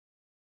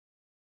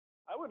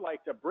I would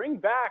like to bring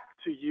back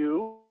to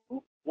you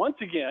once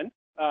again,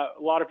 a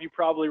lot of you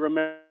probably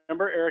remember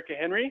Erica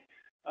Henry,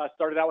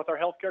 started out with our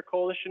Healthcare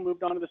Coalition,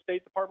 moved on to the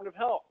State Department of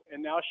Health,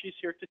 and now she's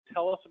here to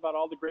tell us about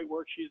all the great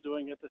work she's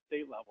doing at the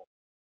state level.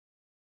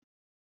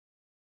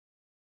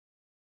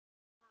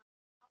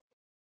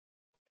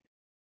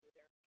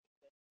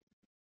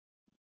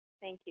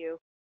 Thank you.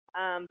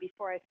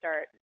 Before I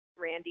start,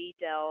 Randy,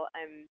 Dell,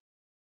 I'm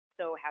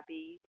so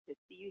happy to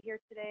see you here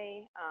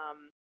today.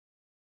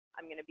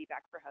 I'm going to be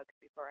back for hugs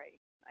before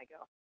I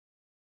go.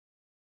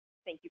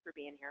 Thank you for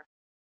being here.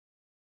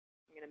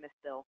 I'm going to miss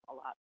Bill a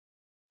lot.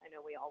 I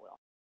know we all will.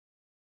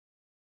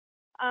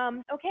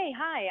 Okay,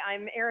 hi,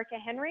 I'm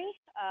Erica Henry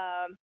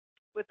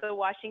with the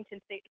Washington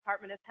State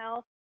Department of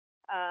Health.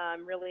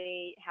 I'm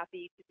really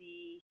happy to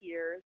be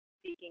here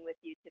speaking with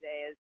you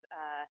today. As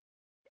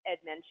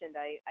Ed mentioned,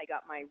 I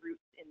got my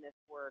roots in this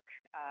work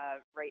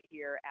right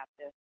here at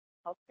this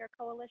Healthcare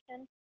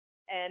Coalition.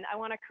 And I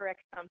want to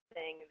correct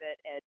something that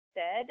Ed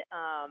said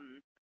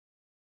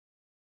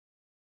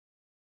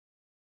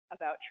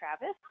about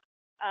Travis.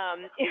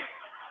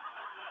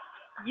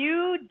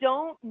 You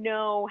don't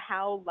know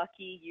how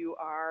lucky you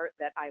are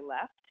that I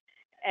left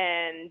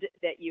and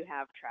that you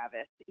have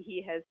Travis.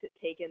 He has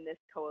taken this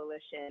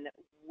coalition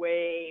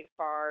way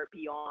far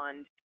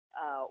beyond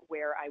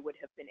where I would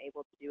have been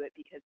able to do it,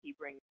 because he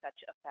brings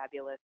such a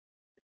fabulous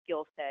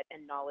skill set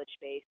and knowledge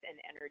base and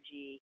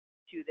energy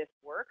to this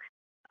work.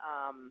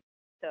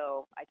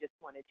 So I just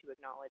wanted to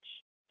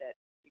acknowledge that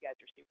you guys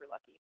are super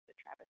lucky that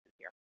Travis is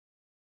here.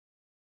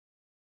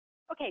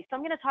 Okay, so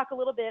I'm going to talk a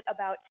little bit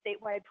about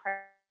statewide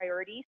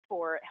priorities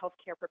for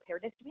healthcare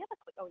preparedness. Do we have a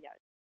click? Oh, yeah.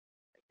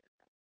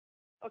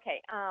 Okay.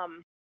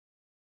 Have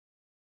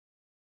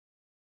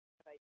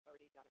I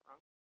already done it wrong?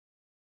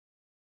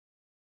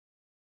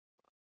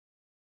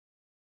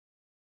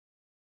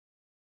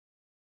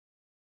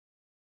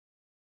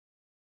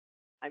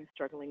 I'm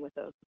struggling with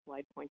a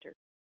slide pointer.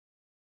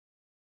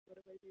 What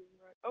am I doing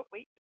wrong? Oh,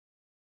 wait.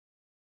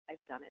 I've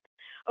done it.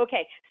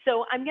 Okay,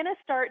 so I'm going to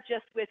start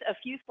just with a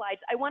few slides.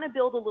 I want to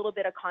build a little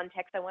bit of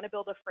context. I want to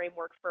build a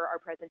framework for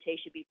our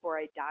presentation before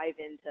I dive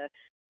into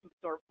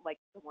sort of like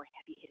the more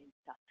heavy hitting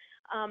stuff.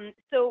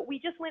 So we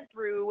just went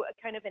through a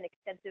kind of an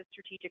extensive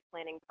strategic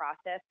planning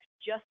process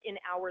just in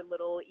our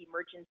little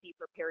emergency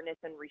preparedness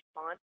and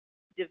response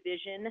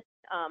division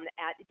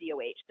at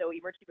DOH. So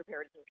emergency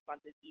preparedness and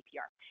response is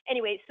EPR.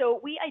 Anyway, so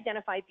we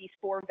identified these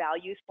 4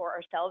 values for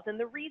ourselves. And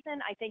the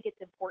reason I think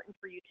it's important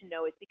for you to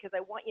know is because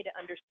I want you to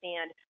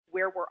understand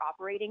where we're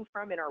operating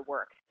from in our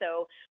work.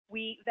 So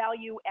we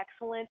value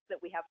excellence, that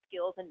we have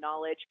skills and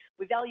knowledge.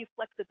 We value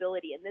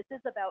flexibility, and this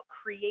is about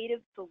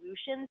creative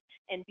solutions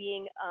and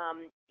being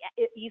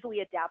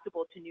easily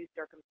adaptable to new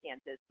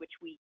circumstances, which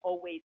we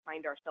always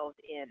find ourselves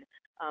in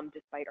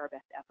despite our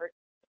best efforts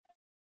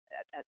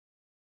at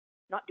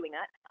not doing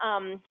that.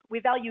 We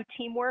value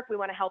teamwork. We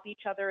want to help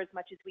each other as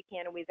much as we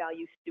can, and we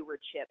value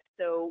stewardship.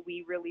 So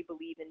we really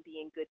believe in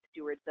being good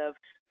stewards of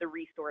the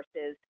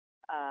resources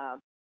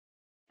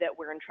that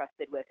we're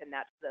entrusted with, and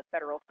that's the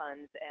federal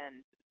funds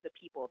and the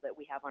people that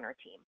we have on our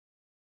team.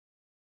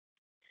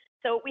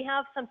 So we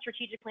have some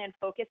strategic plan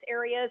focus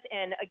areas,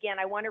 and again,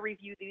 I want to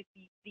review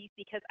these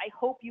because I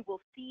hope you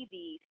will see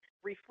these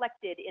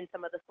reflected in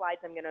some of the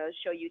slides I'm going to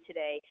show you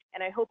today,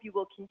 and I hope you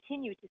will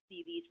continue to see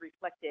these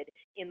reflected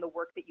in the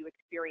work that you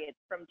experience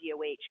from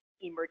DOH,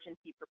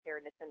 emergency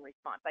preparedness and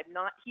response. I'm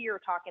not here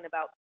talking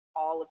about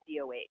all of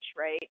DOH,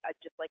 right?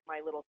 Just like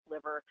my little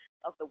sliver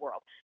of the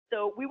world.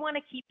 So we want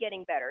to keep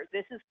getting better.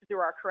 This is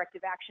through our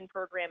corrective action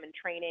program and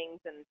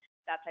trainings and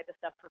that type of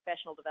stuff,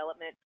 professional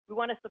development. We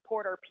want to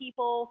support our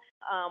people.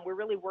 We're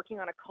really working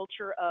on a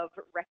culture of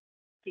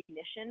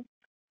recognition.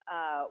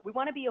 We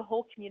want to be a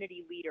whole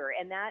community leader,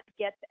 and that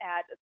gets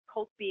at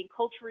being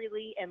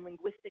culturally and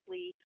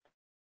linguistically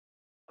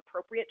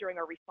appropriate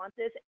during our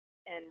responses,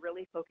 and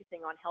really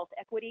focusing on health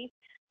equity.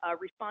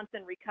 Response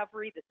and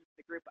recovery, this is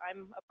the group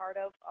I'm a part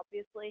of,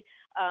 obviously.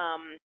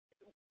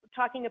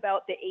 Talking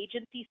about the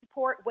agency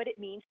support, what it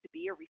means to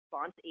be a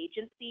response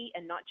agency,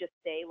 and not just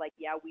say like,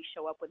 yeah, we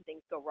show up when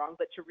things go wrong,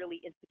 but to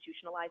really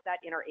institutionalize that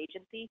in our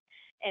agency.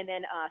 And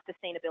then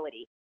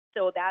sustainability.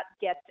 So that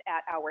gets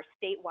at our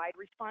statewide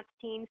response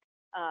teams.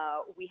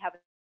 We have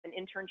an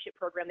internship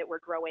program that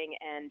we're growing,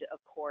 and of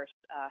course,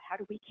 how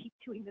do we keep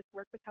doing this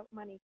work without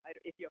money?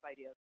 If you have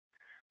ideas,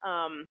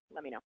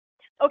 let me know.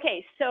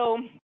 Okay, so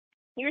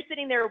you're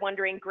sitting there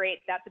wondering,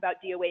 great, that's about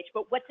DOH,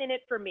 but what's in it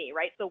for me,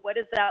 right? So what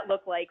does that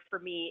look like for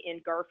me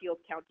in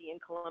Garfield County, in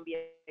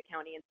Columbia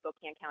County, and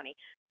Spokane County?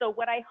 So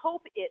what I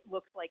hope it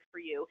looks like for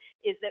you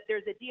is that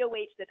there's a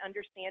DOH that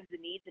understands the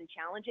needs and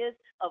challenges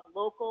of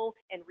local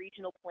and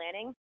regional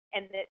planning,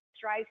 and that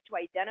strives to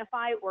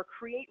identify or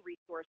create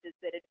resources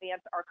that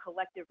advance our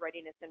collective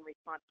readiness and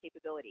response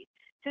capabilities.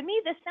 To me,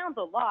 this sounds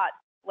a lot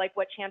like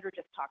what Chandra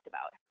just talked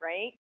about,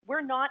 right?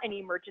 We're not an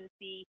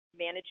emergency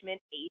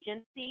management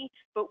agency,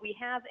 but we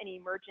have an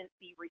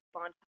emergency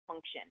response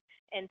function.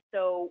 And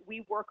so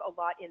we work a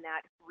lot in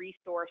that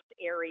resource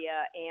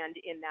area and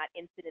in that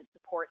incident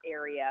support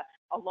area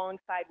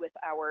alongside with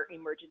our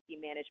emergency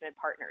management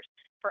partners.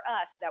 For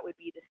us, that would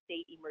be the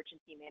State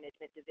Emergency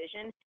Management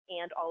Division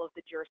and all of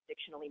the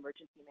jurisdictional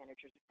emergency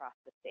managers across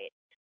the state.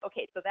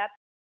 Okay, so that's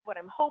what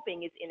I'm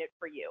hoping is in it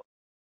for you.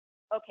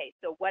 Okay,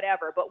 so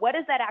whatever, but what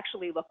does that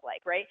actually look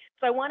like, right?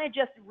 So I want to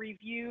just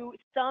review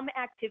some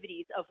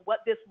activities of what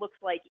this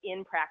looks like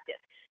in practice.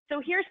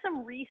 So here's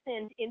some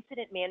recent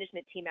incident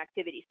management team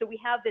activities. So we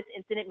have this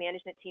incident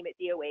management team at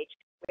DOH.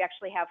 We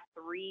actually have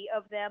 3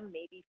 of them,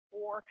 maybe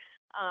 4,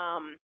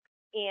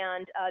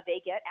 and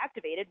they get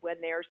activated when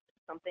there's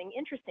something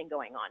interesting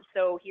going on.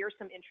 So here's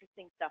some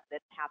interesting stuff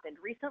that's happened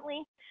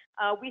recently.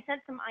 We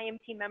sent some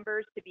IMT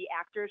members to be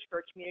actors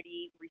for a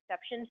community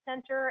reception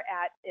center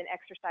at an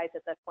exercise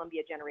at the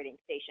Columbia Generating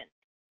Station.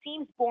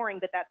 Seems boring,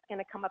 but that's going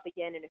to come up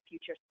again in a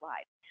future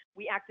slide.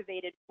 We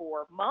activated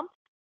for mumps.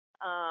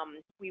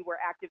 We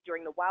were active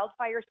during the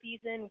wildfire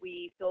season.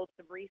 We filled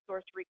some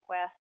resource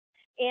requests.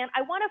 And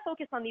I want to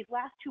focus on these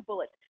last 2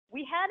 bullets.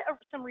 We had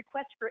some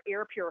requests for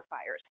air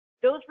purifiers.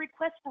 Those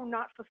requests were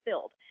not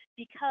fulfilled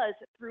because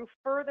through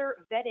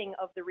further vetting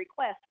of the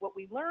request, what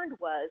we learned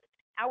was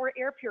our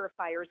air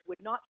purifiers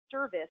would not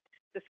service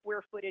the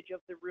square footage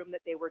of the room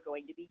that they were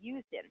going to be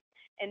used in.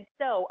 And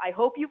so I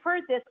hope you've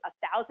heard this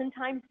 1,000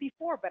 times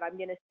before, but I'm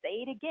going to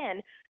say it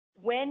again.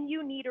 When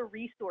you need a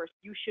resource,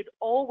 you should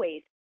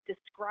always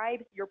describe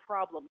your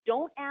problem.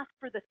 Don't ask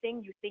for the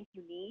thing you think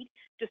you need.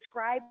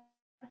 Describe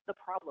the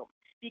problem,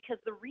 because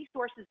the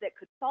resources that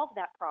could solve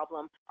that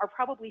problem are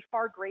probably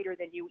far greater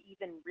than you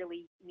even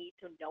really need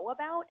to know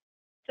about.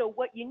 So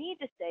what you need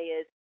to say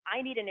is,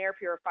 I need an air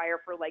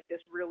purifier for like this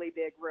really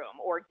big room,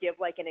 or give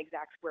like an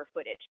exact square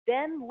footage.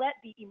 Then let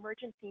the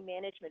emergency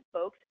management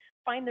folks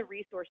find the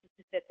resources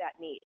to fit that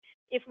need.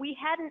 If we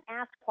hadn't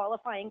asked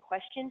qualifying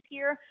questions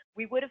here,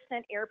 we would have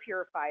sent air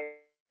purifiers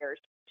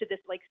to this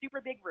like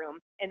super big room,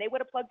 and they would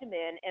have plugged them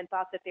in and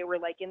thought that they were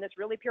like in this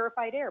really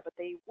purified air, but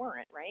they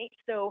weren't, right?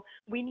 So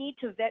we need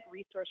to vet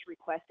resource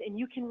requests, and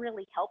you can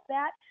really help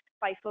that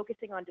by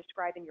focusing on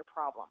describing your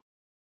problem.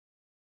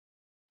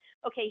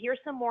 Okay, here's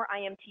some more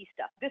IMT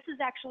stuff. This is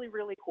actually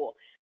really cool.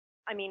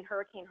 I mean,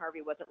 Hurricane Harvey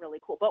wasn't really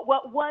cool, but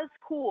what was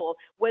cool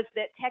was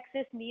that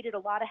Texas needed a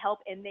lot of help,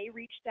 and they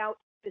reached out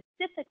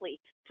specifically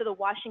to the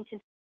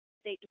Washington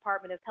State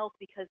Department of Health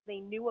because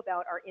they knew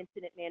about our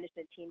incident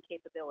management team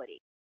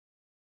capability.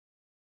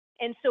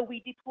 And so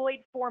we deployed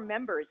 4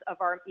 members of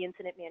our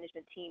incident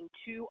management team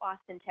to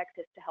Austin,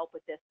 Texas to help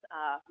with this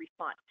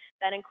response.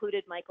 That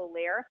included Michael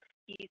Lair.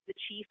 He's the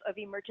Chief of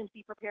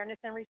Emergency Preparedness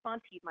and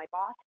Response. He's my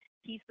boss.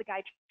 He's the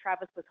guy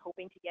Travis was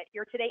hoping to get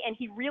here today, and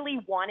he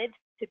really wanted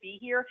to be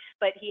here,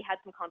 but he had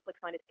some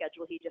conflicts on his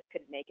schedule. He just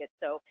couldn't make it.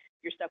 So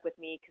you're stuck with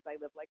me because I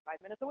live like 5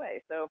 minutes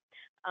away. So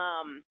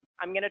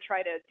I'm going to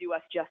try to do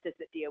us justice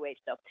at DOH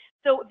though.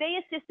 So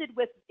they assisted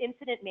with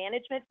incident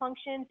management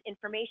functions,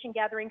 information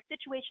gathering,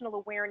 situational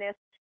awareness,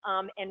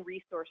 and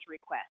resource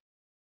requests.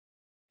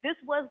 This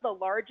was the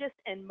largest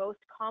and most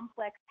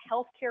complex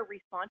healthcare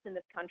response in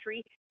this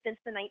country since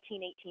the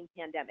 1918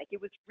 pandemic. It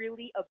was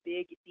really a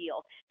big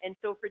deal. And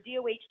so for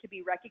DOH to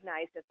be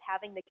recognized as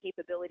having the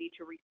capability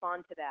to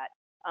respond to that,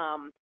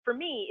 for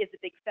me, is a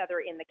big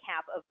feather in the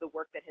cap of the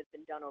work that has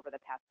been done over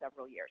the past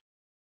several years.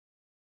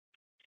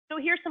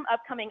 So here's some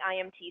upcoming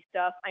IMT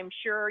stuff. I'm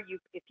sure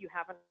if you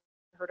haven't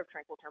heard of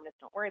tranquil terminus,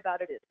 don't worry about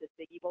it. It's this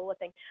big Ebola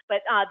thing.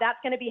 But that's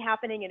going to be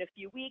happening in a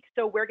few weeks.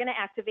 So we're going to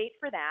activate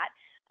for that.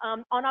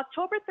 On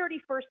October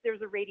 31st, there's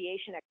a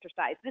radiation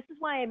exercise. This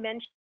is why I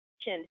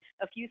mentioned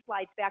a few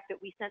slides back that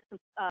we sent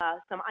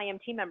some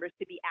IMT members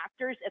to be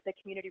actors at the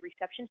Community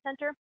Reception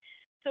Center.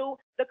 So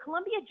the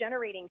Columbia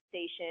Generating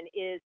Station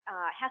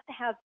has to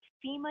have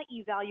FEMA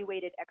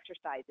evaluated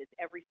exercises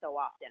every so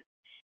often.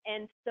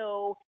 And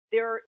so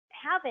they're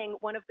having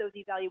one of those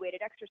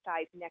evaluated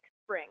exercises next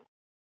spring.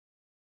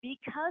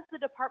 Because the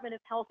Department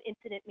of Health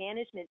Incident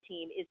Management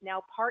Team is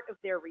now part of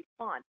their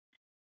response,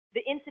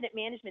 the incident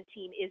management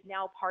team is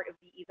now part of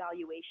the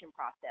evaluation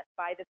process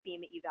by the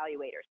FEMA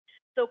evaluators.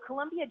 So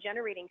Columbia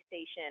Generating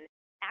Station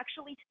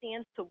actually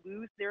stands to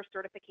lose their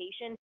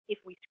certification if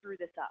we screw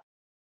this up.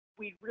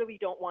 We really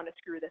don't want to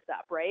screw this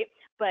up, right?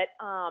 But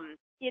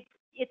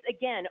it's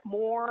again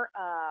more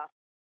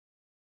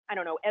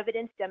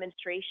evidence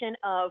demonstration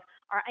of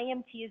our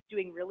IMT is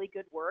doing really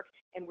good work,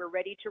 and we're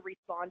ready to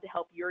respond to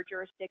help your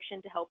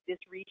jurisdiction, to help this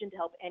region, to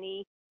help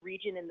any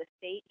region in the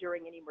state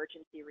during an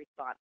emergency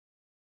response.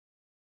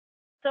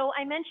 So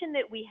I mentioned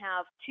that we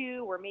have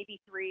 2 or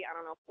maybe 3,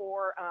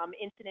 4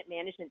 incident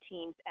management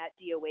teams at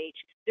DOH.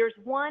 There's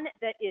one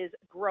that is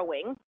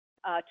growing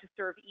to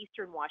serve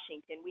Eastern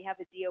Washington. We have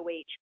a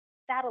DOH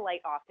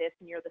satellite office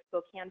near the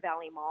Spokane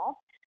Valley Mall.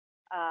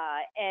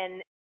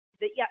 And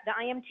the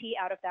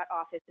IMT out of that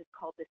office is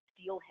called the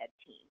Steelhead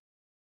Team.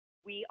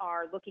 We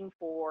are looking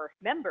for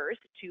members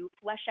to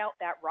flesh out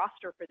that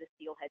roster for the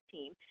Steelhead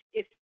Team.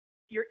 If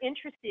you're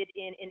interested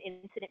in an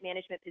incident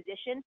management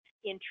position,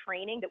 in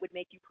training that would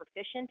make you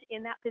proficient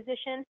in that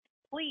position,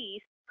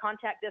 please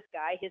contact this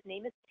guy. His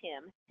name is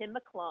Tim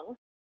McClung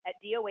at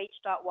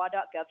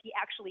doh.wa.gov. He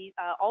actually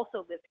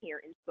also lives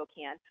here in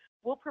Spokane.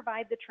 We'll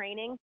provide the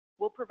training,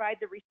 we'll provide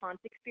the response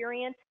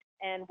experience,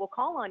 and we'll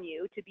call on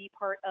you to be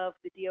part of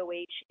the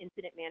DOH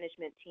incident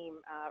management team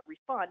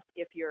response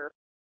if you're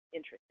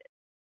interested.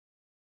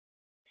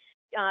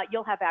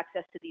 You'll have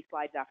access to these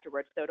slides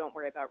afterwards, so don't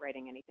worry about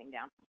writing anything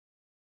down.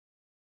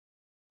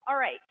 All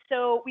right,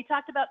 so we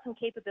talked about some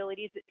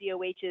capabilities that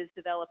DOH is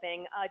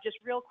developing. Just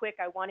real quick,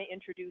 I want to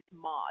introduce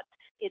MODS.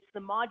 It's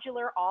the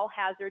Modular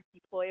All-Hazard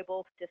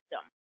Deployable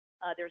System.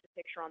 There's a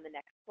picture on the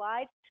next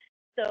slide.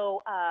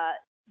 So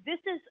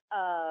this is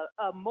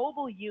a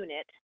mobile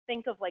unit.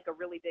 Think of like a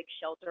really big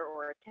shelter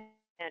or a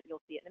tent,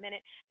 you'll see it in a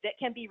minute, that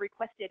can be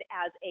requested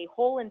as a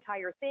whole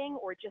entire thing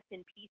or just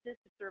in pieces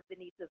to serve the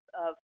needs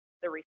of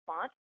the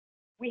response.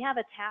 We have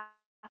a task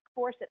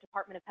force at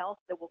Department of Health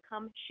that will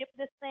come ship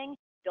this thing.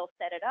 They'll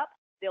set it up,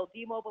 they'll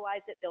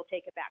demobilize it, they'll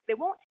take it back. They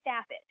won't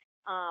staff it.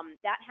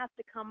 That has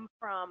to come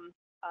from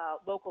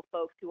local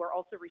folks who are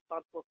also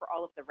responsible for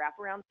all of the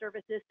wraparound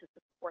services to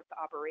support the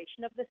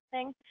operation of this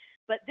thing.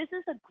 But this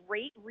is a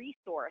great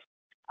resource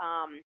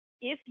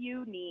if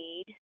you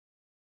need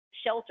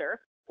shelter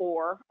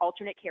or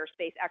alternate care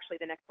space. Actually,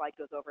 the next slide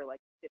goes over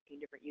like 15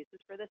 different uses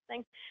for this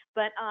thing.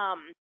 But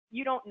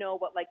you don't know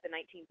what like the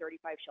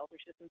 1935 shelter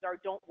systems are.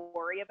 Don't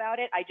worry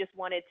about it. I just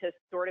wanted to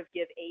sort of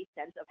give a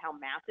sense of how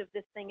massive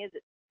this thing is.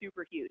 It's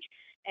super huge.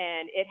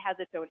 And it has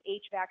its own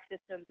HVAC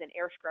systems and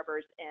air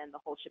scrubbers and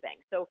the whole shebang.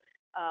 So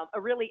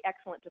a really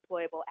excellent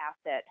deployable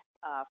asset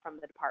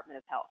from the Department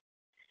of Health.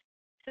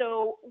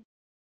 So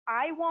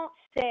I won't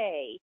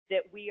say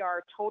that we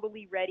are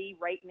totally ready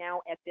right now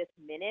at this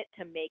minute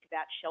to make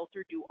that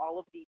shelter do all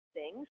of these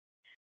things,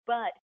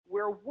 but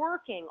we're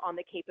working on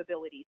the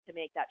capabilities to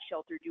make that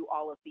shelter do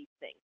all of these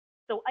things.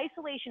 So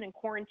isolation and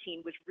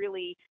quarantine was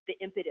really the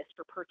impetus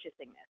for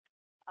purchasing this.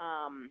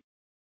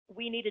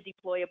 We need a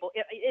deployable,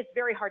 it's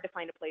very hard to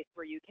find a place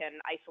where you can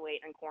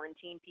isolate and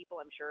quarantine people.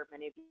 I'm sure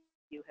many of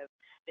you have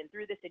been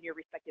through this in your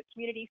respective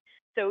communities.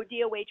 So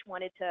DOH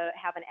wanted to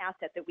have an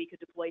asset that we could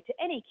deploy to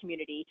any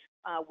community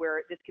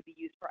where this could be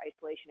used for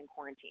isolation and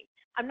quarantine.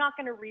 I'm not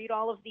going to read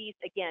all of these.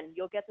 Again,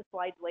 you'll get the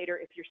slides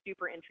later. If you're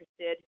super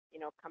interested,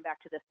 come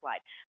back to this slide.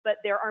 But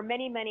there are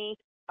many,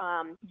 many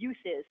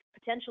uses,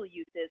 potential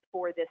uses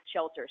for this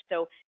shelter.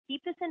 So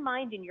keep this in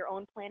mind in your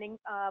own planning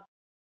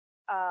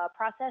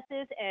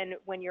processes, and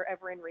when you're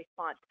ever in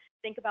response,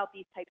 think about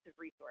these types of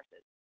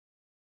resources.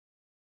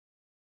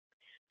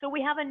 So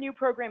we have a new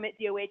program at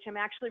DOH. I'm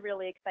actually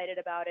really excited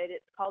about it.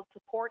 It's called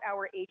Support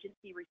Our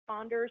Agency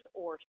Responders,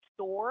 or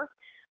SOAR.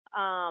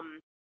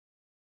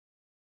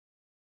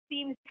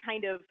 Seems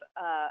kind of,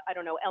 I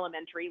don't know,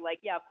 elementary, like,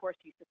 yeah, of course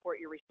you support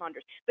your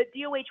responders. But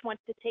DOH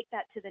wants to take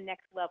that to the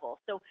next level.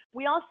 So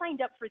we all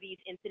signed up for these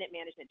incident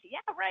management teams.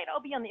 Yeah, right,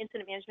 I'll be on the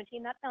incident management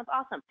team. That sounds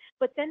awesome.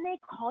 But then they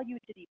call you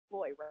to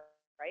deploy,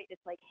 right?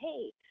 It's like,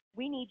 hey,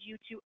 we need you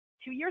to,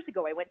 2 years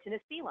ago, I went to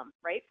Nispelem,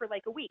 right, for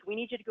like a week. We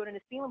need you to go to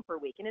Nispelem for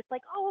a week. And it's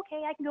like, oh,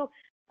 okay, I can go.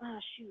 Oh,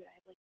 shoot, I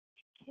have like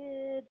 2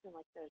 kids, and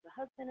like there's a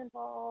husband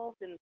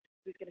involved, and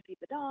who's going to feed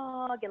the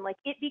dog, and like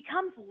it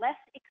becomes less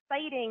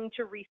exciting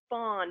to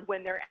respond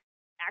when they're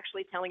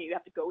actually telling you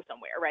have to go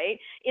somewhere, right?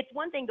 It's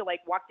one thing to like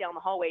walk down the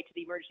hallway to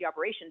the emergency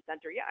operations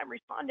center. Yeah, I'm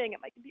responding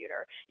at my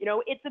computer.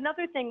 It's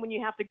another thing when you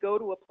have to go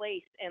to a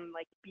place and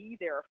like be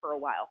there for a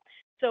while.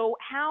 So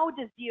how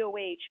does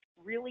DOH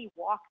really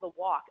walk the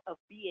walk of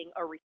being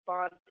a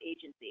response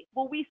agency?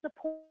 Well, we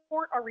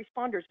support our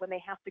responders when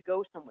they have to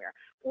go somewhere,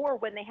 or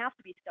when they have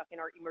to be stuck in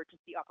our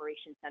emergency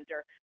operations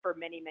center for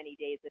many, many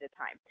days at a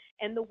time.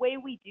 And the way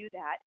we do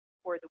that,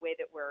 or the way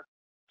that we're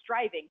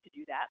striving to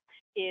do that,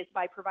 is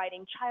by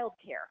providing child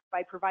care,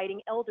 by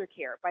providing elder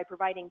care, by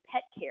providing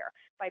pet care,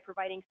 by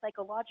providing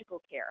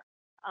psychological care,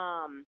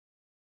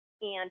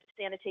 and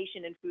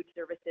sanitation and food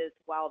services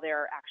while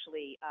they're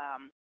actually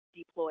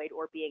deployed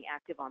or being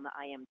active on the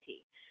IMT.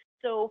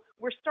 So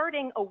we're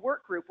starting a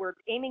work group. We're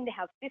aiming to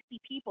have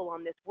 50 people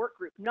on this work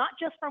group, not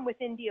just from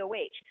within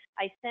DOH.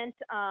 I sent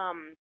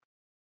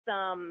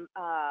some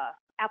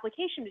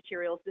application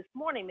materials this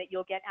morning that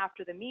you'll get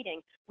after the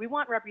meeting. We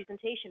want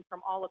representation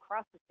from all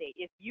across the state.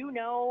 If you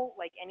know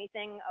like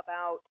anything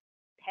about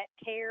pet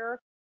care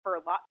for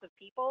lots of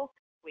people,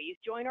 please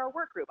join our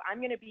work group. I'm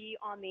going to be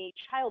on the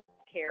child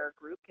care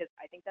group because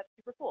I think that's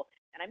super cool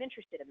and I'm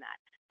interested in that.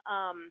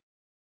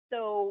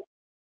 So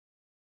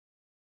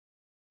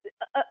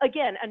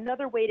again,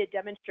 another way to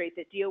demonstrate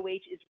that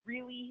DOH is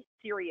really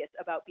serious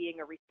about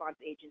being a response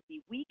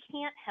agency. We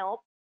can't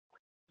help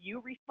you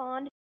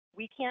respond.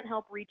 We can't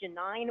help Region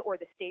 9 or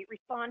the state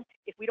respond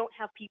if we don't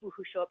have people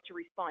who show up to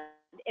respond.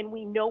 And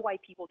we know why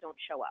people don't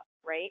show up,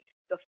 right?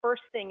 The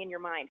first thing in your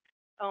mind,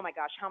 oh my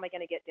gosh, how am I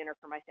going to get dinner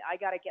for my family? I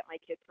got to get my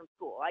kids from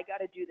school. I got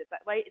to do this,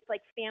 right? It's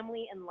like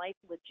family and life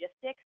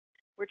logistics.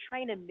 We're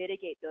trying to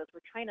mitigate those.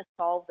 We're trying to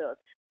solve those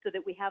so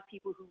that we have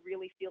people who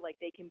really feel like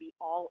they can be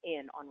all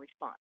in on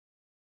response.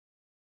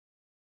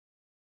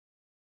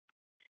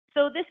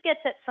 So this gets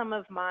at some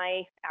of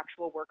my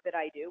actual work that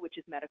I do, which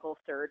is medical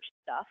surge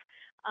stuff.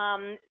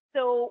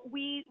 So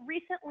we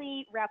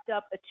recently wrapped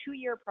up a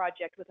 2-year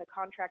project with a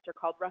contractor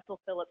called Russell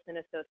Phillips and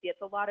Associates.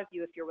 A lot of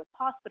you, if you're with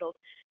hospitals,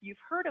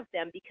 you've heard of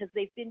them because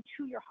they've been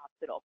to your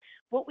hospital.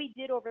 What we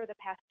did over the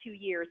past 2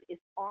 years is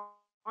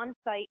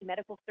on-site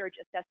medical surge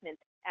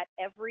assessments at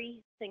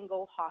every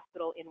single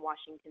hospital in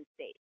Washington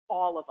State,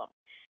 all of them.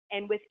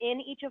 And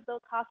within each of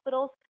those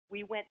hospitals,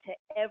 we went to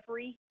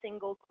every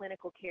single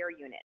clinical care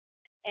unit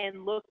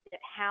and looked at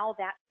how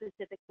that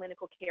specific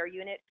clinical care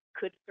unit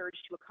could surge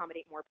to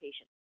accommodate more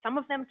patients. Some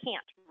of them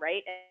can't,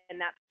 right?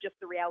 And that's just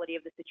the reality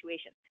of the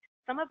situation.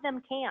 Some of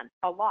them can,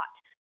 a lot.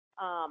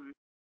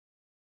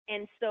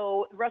 And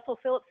so Russell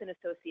Phillips and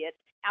Associates,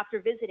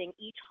 after visiting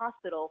each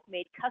hospital,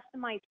 made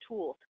customized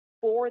tools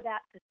for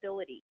that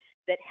facility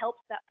that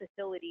helps that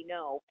facility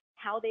know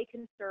how they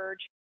can surge,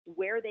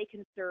 where they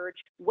can surge,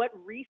 what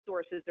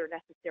resources are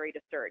necessary to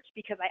surge.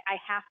 Because I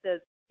have to,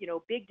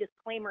 big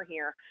disclaimer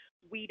here,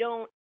 we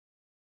don't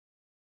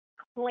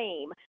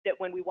claim that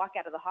when we walk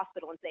out of the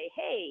hospital and say,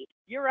 hey,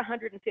 you're a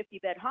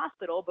 150-bed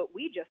hospital, but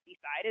we just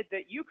decided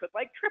that you could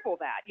triple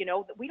that.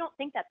 We don't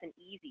think that's an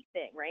easy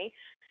thing, right?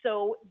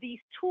 So these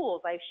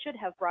tools, I should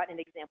have brought an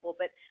example,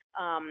 but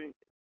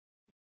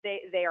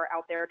they are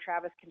out there.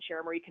 Travis can share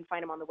them, or you can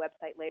find them on the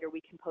website later.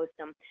 We can post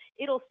them.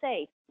 It'll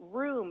say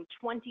room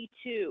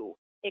 22,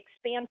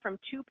 expand from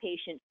 2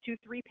 patients to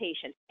 3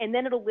 patients, and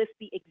then it'll list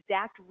the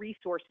exact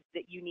resources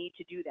that you need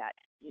to do that.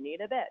 You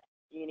need a bed,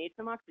 you need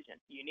some oxygen,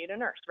 you need a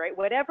nurse, right?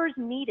 Whatever's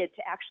needed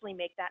to actually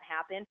make that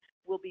happen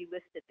will be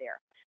listed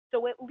there.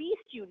 So at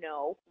least you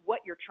know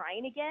what you're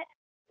trying to get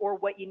or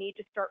what you need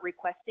to start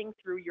requesting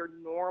through your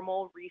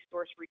normal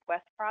resource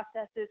request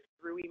processes,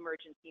 through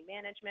emergency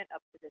management,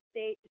 up to the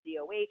state, to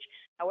DOH,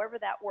 however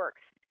that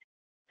works.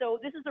 So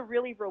this is a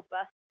really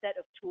robust set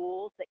of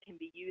tools that can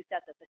be used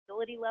at the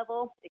facility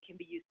level. It can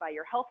be used by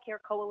your healthcare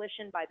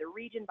coalition, by the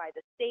region, by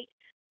the state,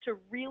 to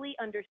really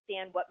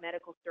understand what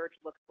medical surge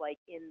looks like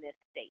in this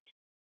state.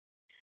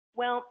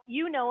 Well,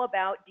 you know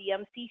about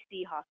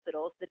DMCC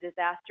hospitals, the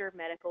Disaster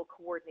Medical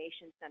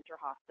Coordination Center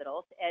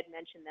hospitals. Ed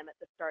mentioned them at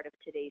the start of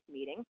today's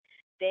meeting.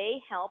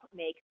 They help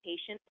make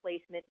patient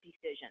placement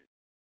decisions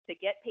to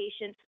get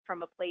patients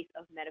from a place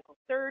of medical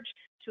surge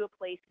to a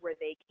place where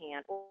they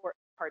can,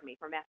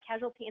 from mass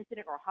casualty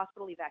incident or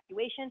hospital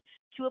evacuation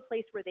to a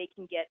place where they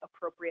can get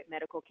appropriate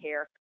medical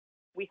care,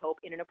 we hope,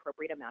 in an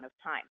appropriate amount of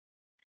time.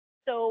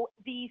 So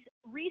these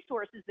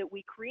resources that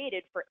we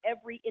created for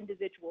every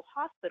individual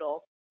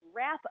hospital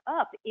wrap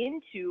up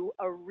into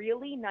a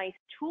really nice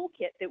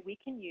toolkit that we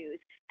can use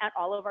at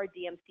all of our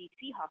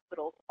DMCC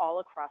hospitals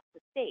all across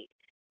the state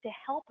to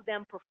help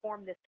them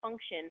perform this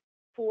function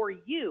for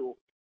you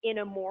in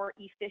a more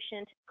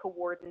efficient,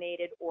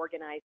 coordinated,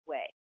 organized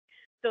way.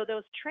 So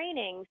those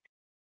trainings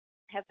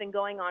have been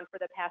going on for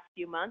the past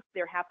few months.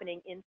 They're happening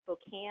in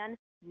Spokane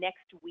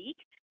next week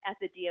at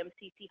the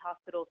DMCC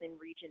hospitals in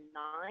Region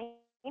 9.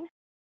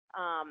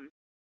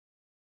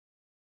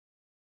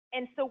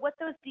 And so what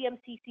those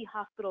DMCC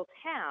hospitals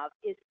have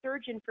is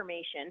surge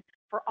information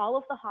for all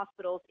of the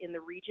hospitals in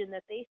the region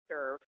that they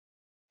serve.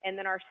 And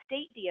then our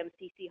state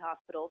DMCC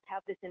hospitals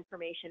have this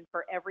information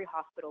for every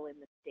hospital in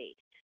the state.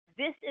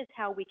 This is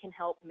how we can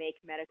help make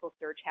medical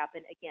surge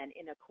happen, again,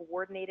 in a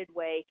coordinated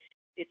way.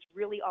 It's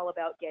really all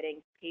about getting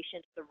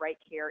patients the right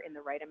care in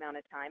the right amount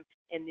of time,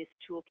 and this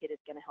toolkit is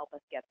going to help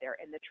us get there,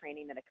 and the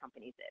training that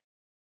accompanies it.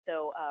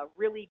 So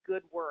really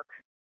good work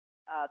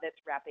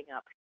that's wrapping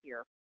up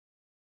here.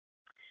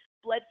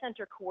 Blood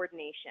center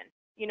coordination.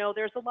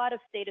 There's a lot of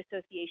state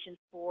associations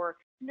for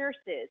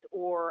nurses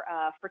or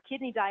for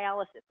kidney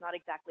dialysis, not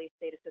exactly a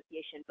state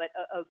association, but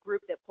a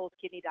group that pulls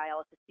kidney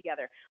dialysis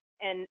together,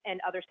 and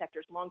other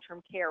sectors,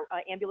 long-term care,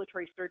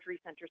 ambulatory surgery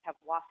centers have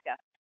WASCA.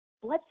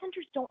 Blood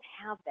centers don't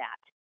have that,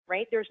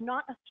 right? There's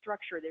not a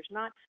structure, there's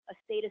not a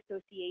state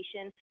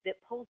association that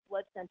pulls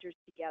blood centers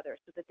together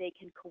so that they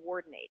can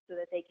coordinate, so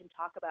that they can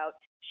talk about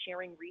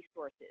sharing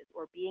resources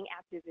or being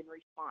active in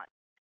response.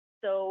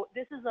 So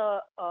this is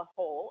a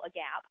hole, a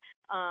gap,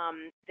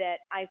 that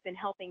I've been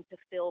helping to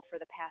fill for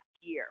the past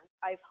year.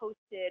 I've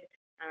hosted,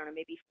 I don't know,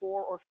 maybe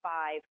 4 or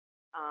 5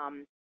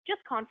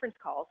 just conference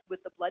calls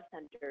with the blood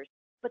centers,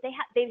 but they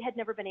had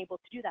never been able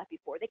to do that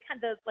before. They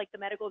kind of, like the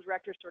medical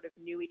directors sort of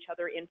knew each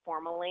other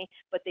informally,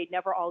 but they'd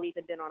never all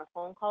even been on a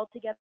phone call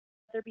together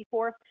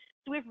before.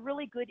 So we have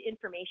really good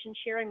information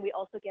sharing. We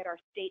also get our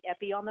state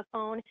epi on the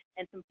phone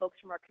and some folks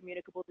from our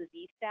communicable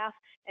disease staff,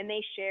 and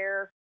they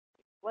share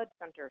blood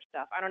center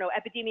stuff, I don't know,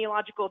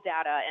 epidemiological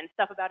data and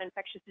stuff about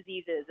infectious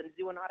diseases and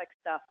zoonotic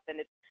stuff. And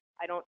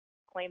I don't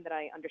claim that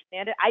I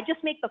understand it. I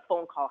just make the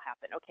phone call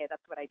happen. Okay,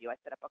 that's what I do. I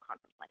set up a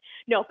conference line.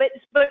 No, but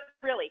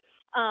really,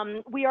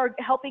 we are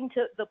helping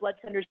the blood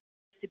centers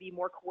to be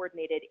more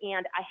coordinated.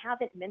 And I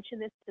haven't mentioned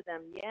this to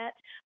them yet,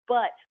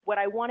 but what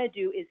I want to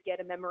do is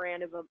get a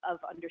memorandum of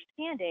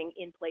understanding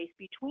in place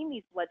between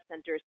these blood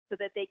centers so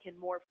that they can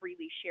more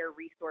freely share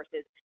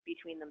resources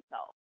between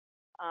themselves.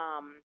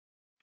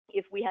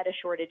 If we had a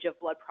shortage of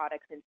blood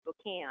products in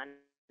Spokane,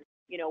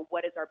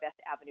 what is our best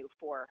avenue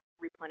for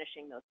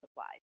replenishing those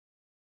supplies.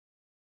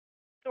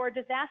 So our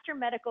Disaster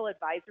Medical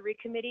Advisory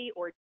Committee,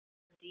 or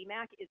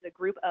DMAC, is a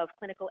group of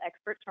clinical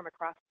experts from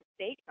across the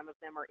state. Some of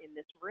them are in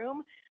this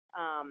room.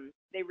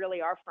 They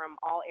really are from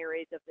all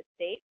areas of the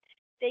state.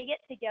 They get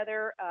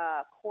together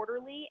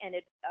quarterly and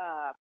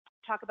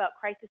talk about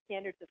crisis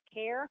standards of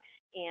care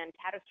and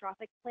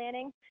catastrophic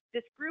planning.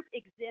 This group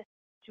exists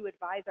to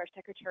advise our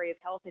Secretary of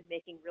Health in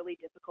making really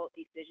difficult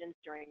decisions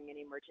during an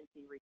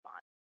emergency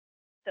response.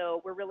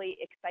 So we're really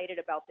excited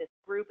about this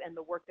group and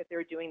the work that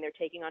they're doing. They're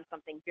taking on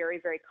something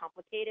very, very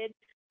complicated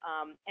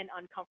and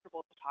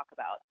uncomfortable to talk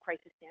about.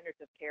 Crisis standards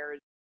of care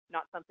is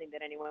not something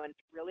that anyone's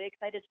really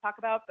excited to talk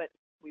about, but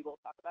we will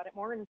talk about it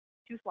more in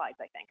 2 slides,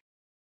 I think.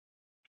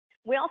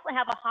 We also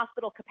have a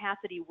hospital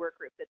capacity work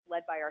group that's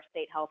led by our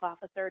state health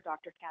officer,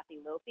 Dr. Kathy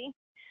Lofi.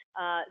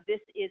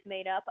 This is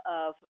made up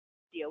of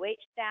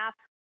DOH staff,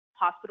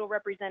 hospital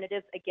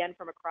representatives, again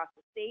from across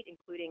the state,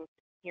 including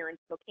here in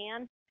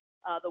Spokane,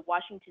 the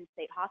Washington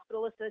State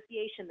Hospital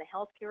Association, the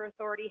Healthcare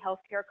Authority,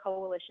 Healthcare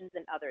Coalitions,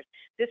 and others.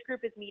 This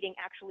group is meeting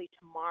actually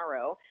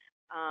tomorrow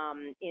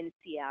in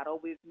Seattle.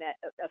 We've met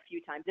a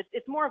few times.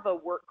 It's more of a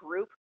work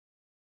group.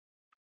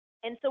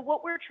 And so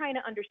what we're trying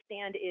to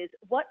understand is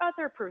what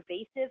other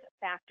pervasive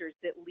factors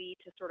that lead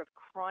to sort of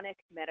chronic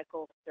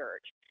medical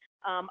surge.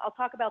 I'll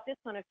talk about this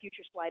on a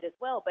future slide as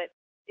well, but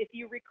if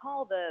you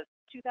recall the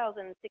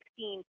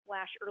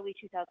 2016/early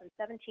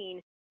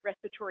 2017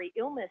 respiratory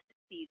illness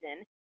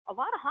season, a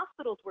lot of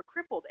hospitals were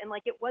crippled, and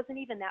like it wasn't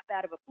even that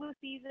bad of a flu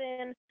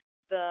season.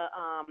 The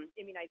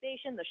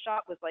immunization, the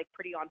shot was like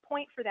pretty on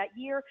point for that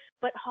year,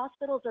 but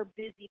hospitals are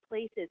busy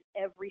places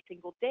every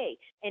single day,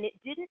 and it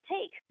didn't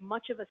take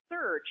much of a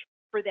surge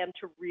for them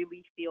to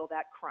really feel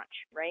that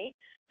crunch, right?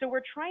 So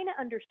we're trying to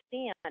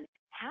understand,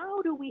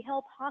 how do we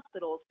help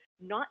hospitals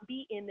not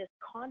be in this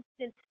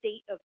constant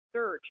state of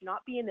surge,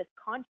 not be in this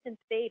constant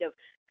state of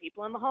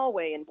people in the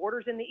hallway and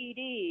boarders in the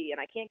ED, and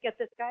I can't get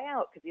this guy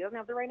out because he doesn't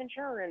have the right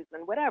insurance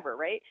and whatever,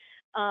 right?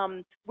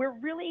 We're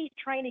really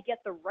trying to get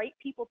the right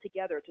people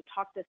together to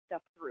talk this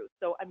stuff through.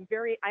 So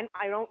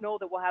I don't know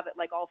that we'll have it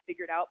like all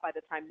figured out by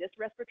the time this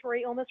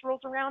respiratory illness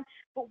rolls around,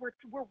 but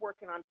we're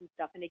working on some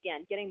stuff. And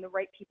again, getting the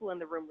right people in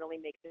the room really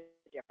makes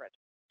a difference.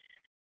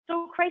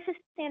 So crisis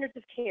standards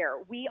of care,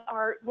 we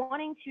are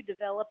wanting to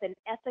develop an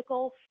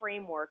ethical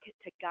framework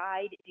to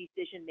guide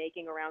decision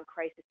making around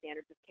crisis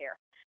standards of care.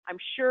 I'm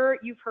sure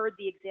you've heard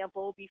the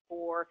example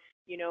before,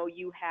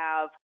 you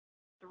have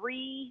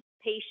 3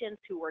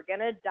 patients who are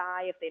going to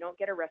die if they don't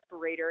get a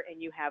respirator,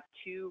 and you have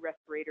 2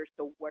 respirators,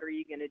 so what are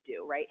you going to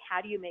do, right?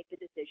 How do you make the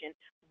decision?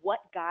 What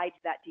guides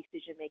that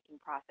decision making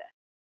process?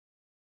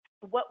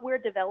 What we're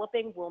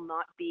developing will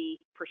not be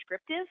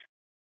prescriptive,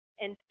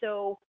 and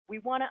so we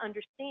want to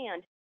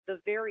understand the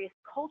various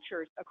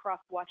cultures across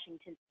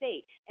Washington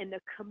state and the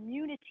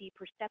community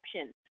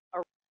perception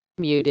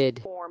around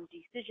informed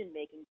decision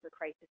making for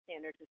crisis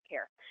standards of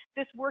care.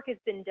 This work has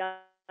been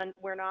done,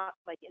 we're not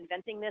like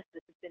inventing this,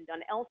 this has been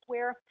done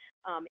elsewhere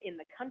in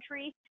the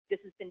country. This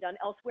has been done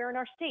elsewhere in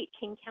our state.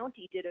 King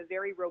County did a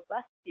very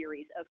robust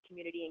series of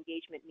community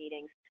engagement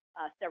meetings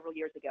several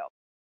years ago.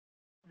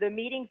 The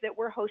meetings that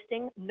we're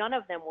hosting, none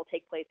of them will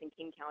take place in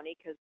King County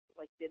because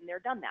like been there,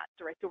 done that.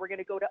 So, right, so we're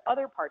going to go to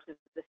other parts of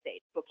the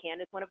state. Spokane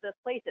is one of those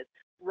places,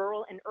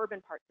 rural and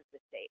urban parts of the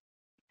state.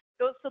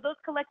 So those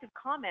collective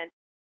comments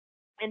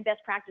and best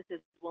practices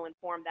will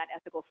inform that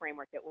ethical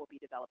framework that we'll be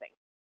developing.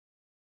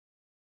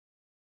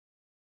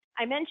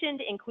 I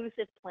mentioned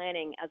inclusive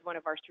planning as one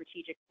of our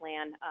strategic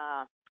plan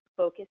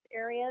focus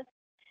areas.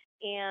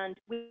 And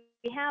we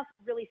have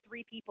really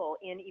 3 people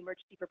in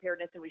emergency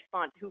preparedness and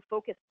response who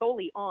focus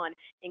solely on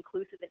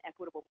inclusive and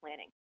equitable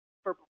planning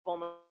for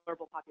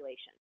vulnerable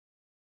populations.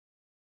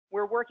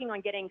 We're working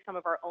on getting some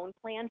of our own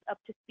plans up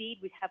to speed.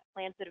 We have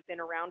plans that have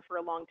been around for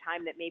a long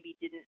time that maybe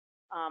didn't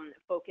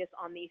focus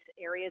on these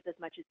areas as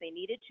much as they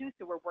needed to,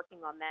 so we're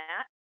working on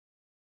that.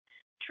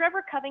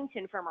 Trevor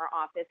Covington from our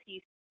office,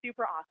 he's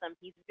super awesome.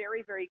 He's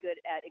very, very good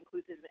at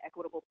inclusive and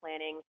equitable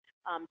planning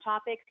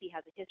topics. He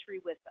has a history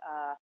with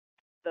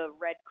the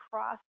Red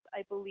Cross,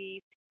 I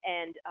believe,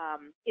 and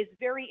is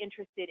very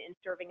interested in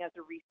serving as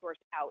a resource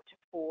out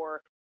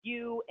for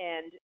you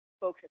and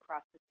folks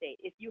across the state.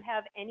 If you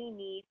have any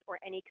needs or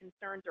any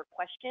concerns or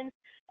questions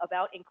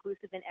about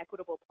inclusive and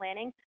equitable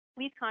planning,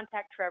 please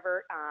contact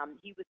Trevor.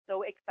 He was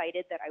so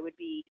excited that I would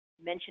be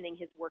mentioning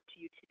his work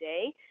to you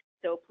today,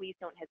 so please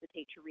don't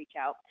hesitate to reach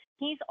out.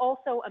 He's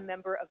also a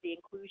member of the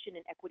Inclusion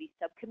and Equity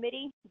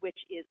Subcommittee, which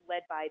is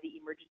led by the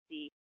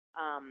Emergency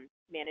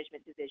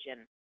Management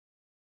Division.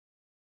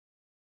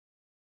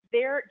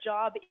 Their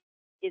job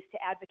is to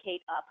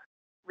advocate up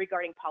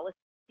regarding policy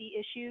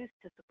issues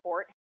to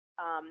support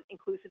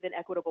inclusive and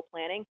equitable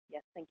planning.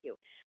 Yes, thank you.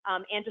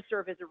 And to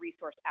serve as a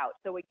resource out.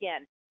 So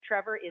again,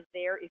 Trevor is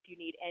there. If you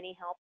need any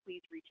help,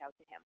 please reach out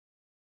to him.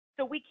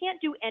 So we can't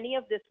do any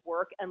of this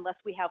work unless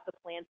we have the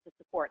plans to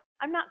support.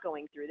 I'm not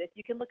going through this.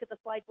 You can look at the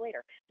slides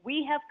later.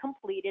 We have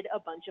completed a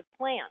bunch of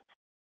plans.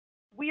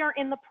 We are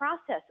in the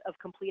process of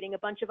completing a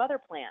bunch of other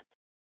plans.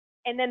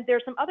 And then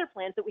there's some other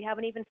plans that we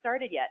haven't even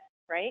started yet,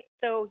 right?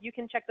 So you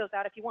can check those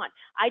out if you want.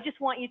 I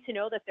just want you to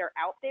know that they're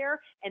out there,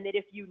 and that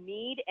if you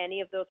need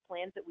any of those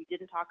plans that we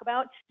didn't talk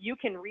about, you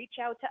can reach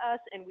out to us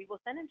and we will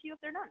send them to you if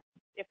they're done.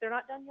 If they're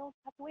not done, you'll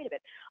have to wait a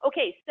bit.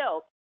 Okay,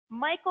 so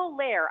Michael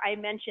Lair, I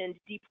mentioned,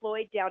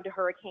 deployed down to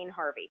Hurricane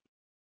Harvey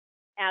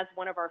as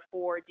one of our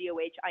 4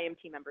 DOH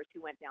IMT members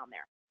who went down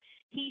there.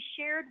 He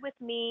shared with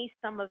me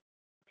some of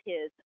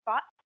his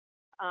thoughts,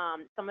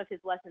 some of his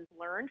lessons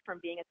learned from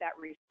being at that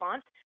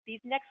response. These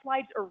next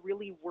slides are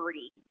really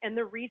wordy, and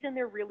the reason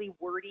they're really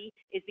wordy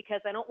is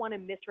because I don't want to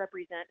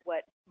misrepresent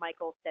what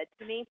Michael said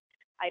to me.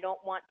 I don't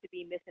want to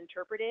be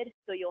misinterpreted,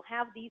 so you'll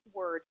have these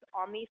words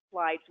on these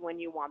slides when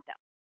you want them.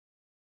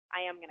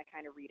 I am going to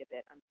kind of read a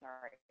bit, I'm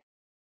sorry.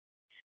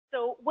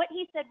 So what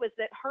he said was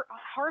that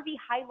Harvey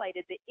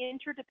highlighted the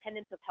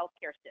interdependence of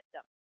healthcare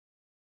systems,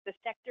 the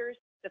sectors,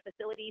 the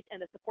facilities,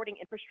 and the supporting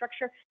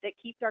infrastructure that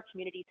keeps our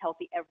communities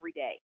healthy every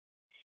day.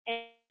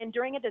 And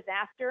during a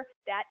disaster,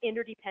 that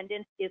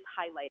interdependence is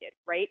highlighted,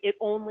 right? It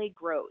only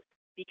grows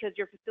because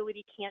your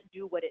facility can't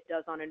do what it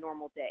does on a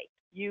normal day.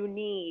 You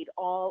need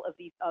all of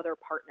these other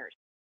partners.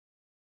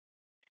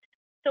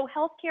 So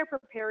healthcare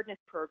preparedness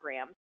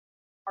programs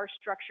are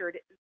structured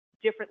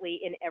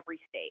differently in every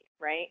state,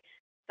 right?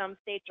 Some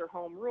states are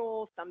home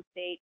rule, some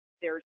states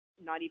there's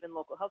not even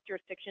local health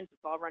jurisdictions,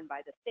 it's all run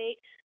by the state.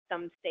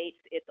 Some states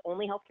it's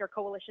only healthcare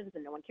coalitions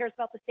and no one cares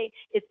about the state.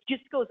 It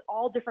just goes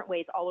all different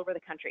ways all over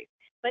the country.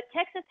 But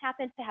Texas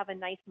happens to have a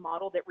nice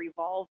model that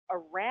revolves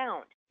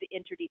around the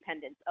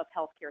interdependence of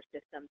healthcare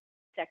systems,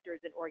 sectors,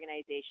 and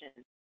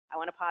organizations. I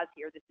want to pause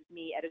here. This is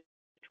me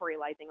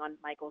editorializing on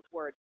Michael's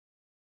words.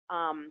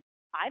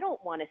 I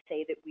don't want to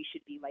say that we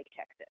should be like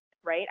Texas,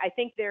 right? I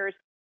think there's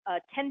a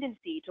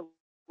tendency to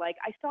like,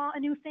 I saw a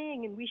new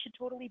thing and we should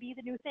totally be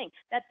the new thing.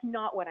 That's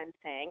not what I'm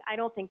saying. I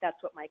don't think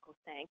that's what Michael's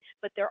saying,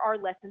 but there are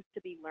lessons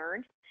to be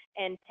learned,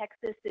 and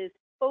Texas's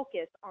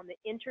focus on the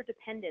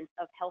interdependence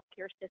of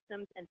healthcare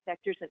systems and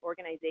sectors and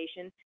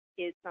organizations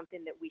is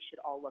something that we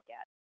should all look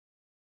at.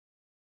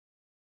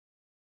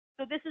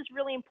 So this is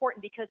really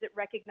important because it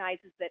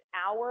recognizes that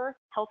our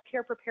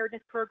healthcare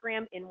preparedness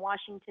program in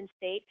Washington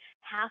State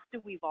has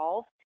to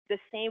evolve the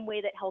same way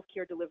that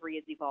healthcare delivery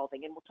is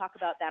evolving, and we'll talk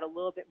about that a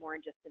little bit more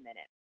in just a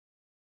minute.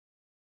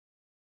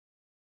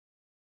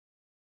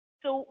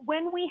 So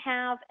when we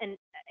have an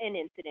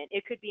incident,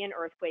 it could be an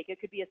earthquake,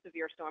 it could be a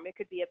severe storm, it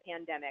could be a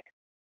pandemic,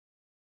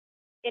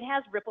 it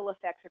has ripple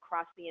effects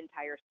across the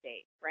entire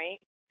state, right?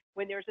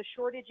 When there's a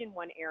shortage in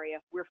one area,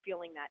 we're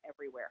feeling that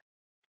everywhere.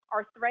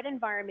 Our threat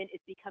environment is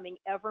becoming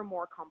ever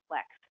more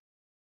complex.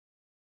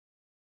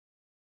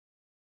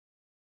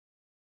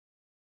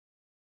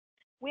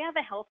 We have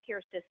a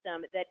healthcare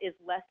system that is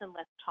less and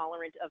less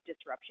tolerant of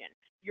disruption.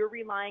 You're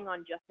relying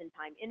on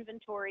just-in-time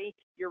inventory.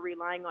 You're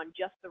relying on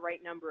just the right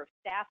number of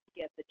staff to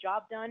get the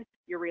job done.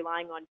 You're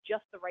relying on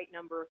just the right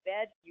number of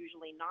beds,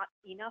 usually not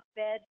enough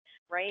beds,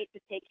 right, to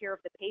take care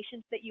of the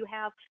patients that you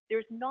have.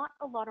 There's not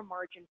a lot of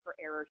margin for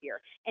error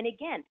here. And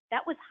again,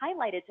 that was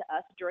highlighted to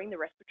us during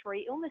the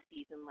respiratory illness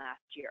season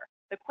last year.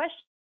 The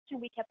question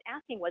we kept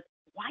asking was,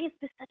 why is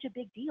this such a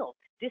big deal?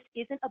 This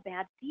isn't a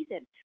bad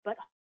season, but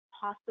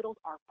hospitals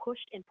are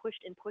pushed and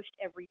pushed and pushed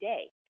every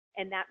day.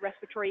 And that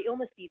respiratory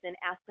illness season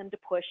asked them to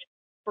push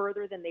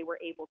further than they were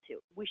able to.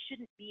 We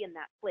shouldn't be in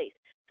that place.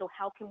 So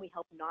how can we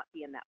help not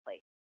be in that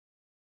place?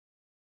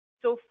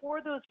 So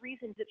for those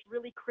reasons, it's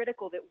really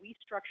critical that we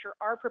structure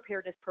our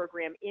preparedness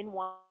program in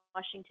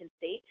Washington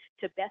State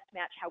to best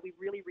match how we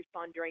really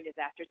respond during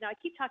disasters. Now, I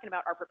keep talking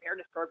about our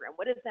preparedness program.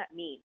 What does that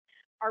mean?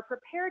 Our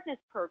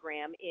preparedness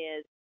program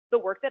is the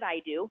work that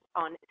I do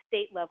on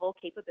state level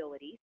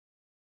capabilities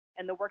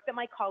and the work that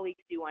my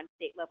colleagues do on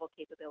state level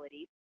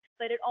capabilities,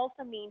 but it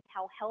also means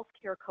how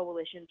healthcare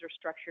coalitions are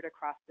structured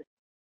across the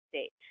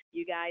state.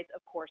 You guys, of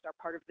course, are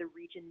part of the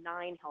Region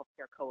 9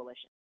 Healthcare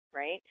Coalition,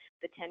 right?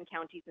 The 10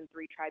 counties and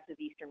 3 tribes of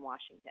Eastern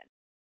Washington.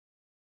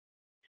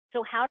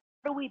 So how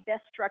do we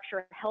best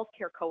structure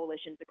healthcare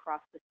coalitions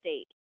across the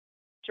state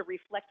to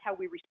reflect how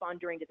we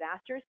respond during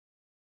disasters,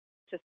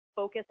 to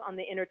focus on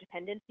the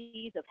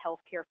interdependencies of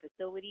healthcare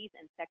facilities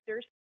and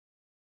sectors?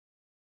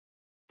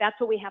 That's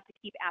what we have to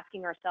keep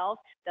asking ourselves.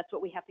 That's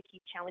what we have to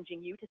keep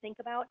challenging you to think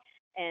about.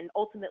 And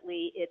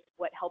ultimately, it's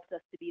what helps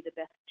us to be the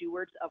best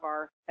stewards of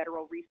our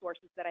federal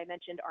resources that I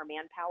mentioned, our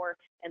manpower,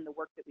 and the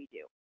work that we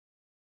do.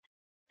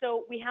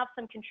 So we have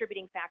some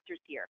contributing factors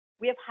here.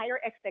 We have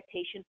higher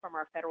expectations from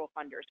our federal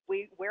funders.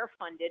 We're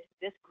funded,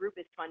 this group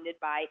is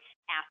funded by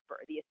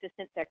ASPR, the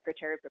Assistant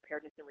Secretary of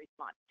Preparedness and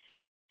Response.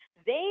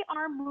 They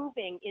are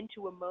moving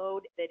into a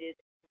mode that is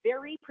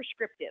very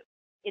prescriptive.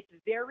 It's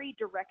very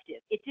directive.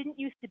 It didn't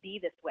used to be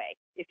this way.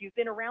 If you've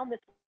been around this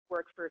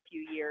work for a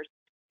few years,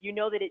 you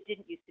know that it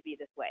didn't used to be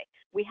this way.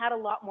 We had a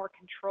lot more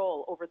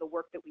control over the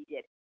work that we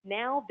did.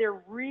 Now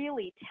they're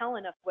really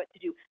telling us what to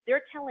do.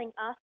 They're telling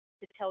us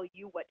to tell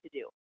you what to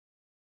do.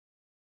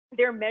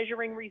 They're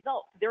measuring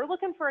results. They're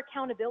looking for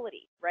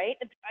accountability, right?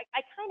 And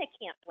I kind of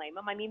can't blame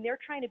them. I mean, they're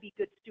trying to be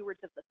good stewards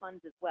of the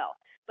funds as well,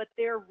 but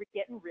they're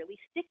getting really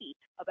sticky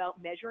about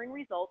measuring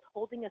results,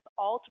 holding us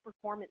all to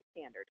performance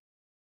standards.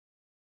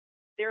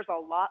 there's a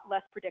lot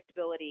less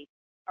predictability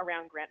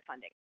around grant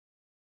funding.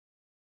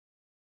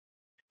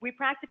 We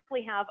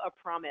practically have a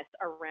promise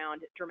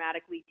around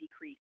dramatically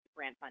decreased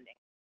grant funding.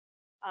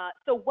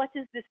 So what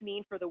does this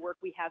mean for the work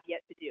we have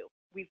yet to do?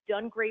 We've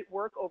done great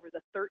work over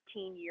the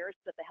 13 years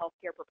that the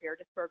Healthcare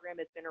Preparedness Program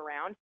has been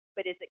around,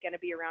 but is it going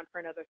to be around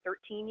for another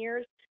 13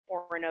 years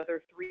or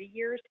another 3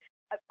 years?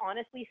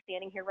 Honestly,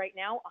 standing here right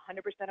now,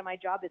 100% of my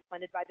job is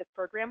funded by this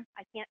program.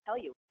 I can't tell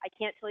you. I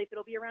can't tell you if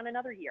it'll be around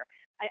another year.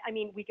 I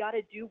mean, we got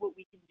to do what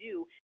we can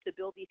do to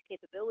build these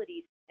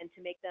capabilities and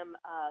to make them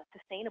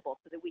sustainable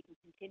so that we can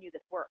continue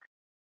this work.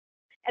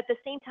 At the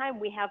same time,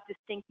 we have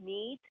distinct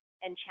needs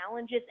and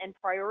challenges and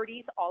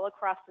priorities all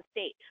across the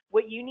state.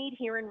 What you need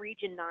here in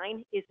Region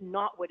 9 is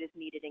not what is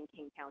needed in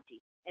King County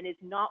and is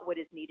not what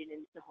is needed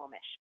in Snohomish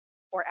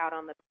or out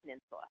on the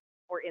peninsula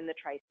or in the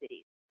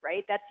Tri-Cities,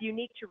 right? That's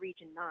unique to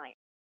Region 9.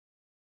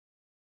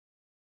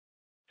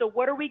 So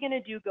what are we going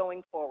to do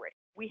going forward?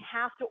 We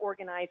have to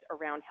organize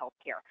around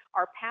healthcare.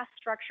 Our past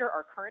structure,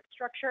 our current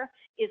structure,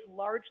 is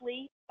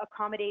largely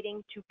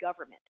accommodating to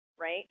government,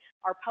 right?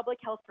 Our public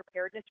health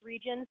preparedness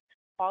regions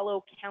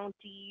follow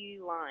county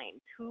lines.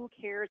 Who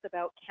cares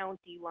about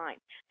county lines?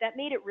 That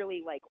made it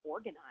really like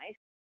organized,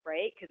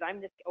 right? Because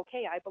I'm this,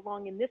 okay, I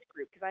belong in this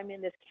group because I'm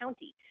in this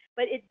county.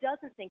 But it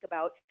doesn't think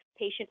about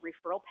patient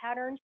referral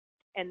patterns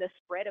and the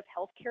spread of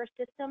healthcare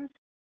systems,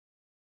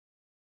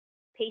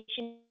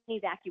 patient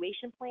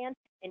evacuation plans,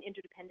 and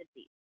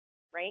interdependencies,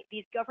 right?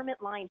 These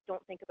government lines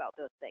don't think about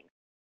those things.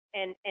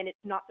 And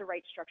it's not the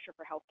right structure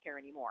for healthcare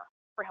anymore,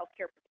 for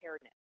healthcare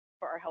preparedness,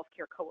 for our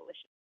healthcare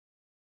coalition.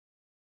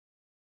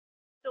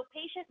 So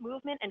patient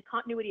movement and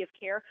continuity of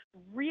care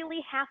really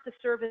have to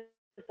serve as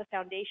the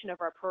foundation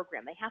of our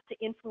program. They have to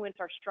influence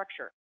our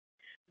structure.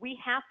 We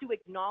have to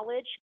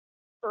acknowledge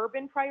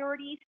urban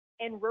priorities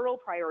and rural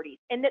priorities,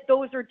 and that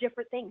those are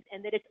different things,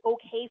 and that it's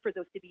okay for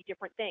those to be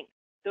different things.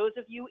 Those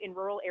of you in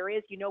rural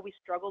areas, you know we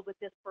struggled with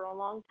this for a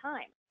long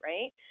time,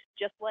 right?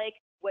 Just like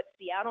what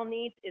Seattle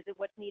needs isn't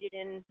what's needed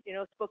in,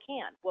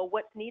 Spokane. Well,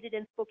 what's needed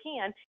in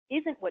Spokane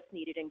isn't what's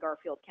needed in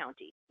Garfield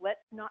County.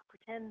 Let's not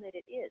pretend that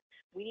it is.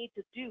 We need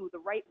to do the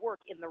right work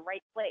in the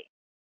right place.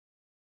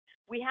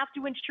 We have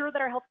to ensure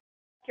that our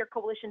healthcare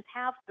coalitions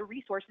have the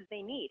resources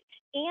they need.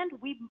 And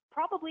we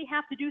probably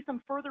have to do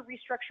some further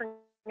restructuring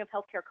of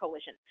healthcare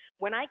coalitions.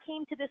 When I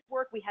came to this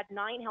work, we had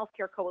 9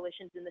 healthcare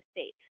coalitions in the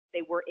state.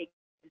 They were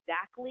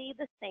exactly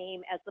the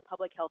same as the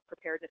public health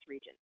preparedness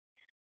region.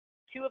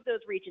 2 of those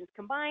regions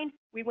combined,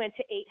 we went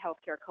to 8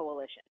 healthcare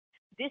coalitions.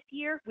 This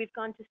year, we've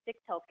gone to 6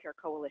 healthcare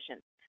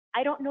coalitions.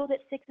 I don't know that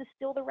 6 is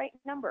still the right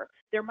number.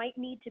 There might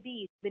need to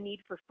be the need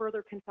for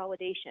further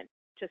consolidation,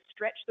 to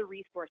stretch the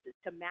resources,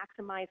 to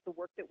maximize the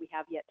work that we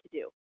have yet to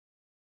do.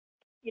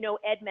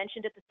 Ed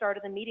mentioned at the start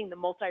of the meeting the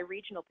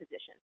multi-regional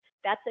position.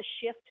 That's a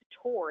shift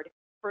toward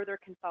further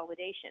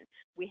consolidation.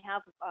 We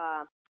have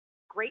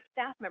great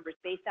staff members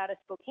based out of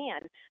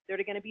Spokane that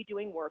are going to be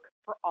doing work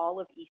for all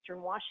of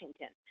Eastern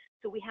Washington.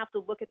 So we have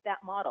to look at that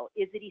model.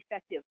 Is it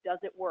effective? Does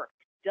it work?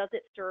 Does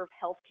it serve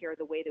healthcare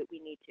the way that we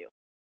need to?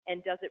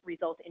 And does it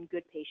result in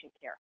good patient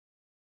care?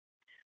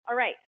 All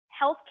right,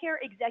 healthcare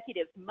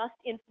executives must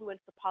influence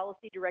the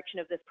policy direction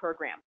of this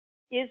program.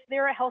 Is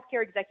there a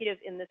healthcare executive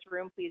in this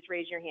room? Please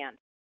raise your hand.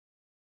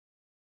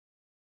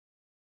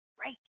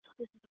 Right, so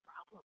this is a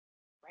problem,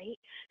 right?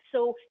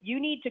 So you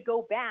need to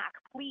go back,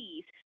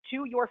 please,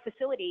 to your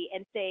facility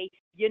and say,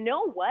 you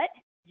know what?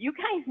 You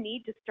guys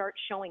need to start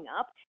showing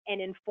up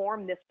and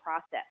inform this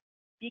process,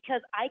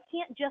 because I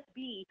can't just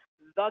be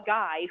the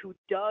guy who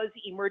does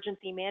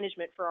emergency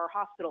management for our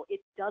hospital.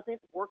 It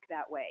doesn't work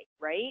that way,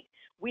 right?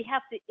 We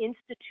have to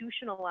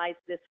institutionalize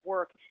this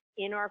work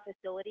in our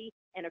facility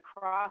and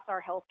across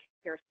our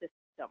healthcare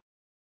system.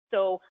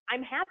 So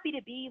I'm happy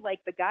to be like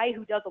the guy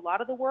who does a lot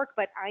of the work,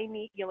 but I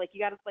need, you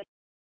got to like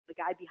the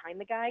guy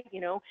behind the guy,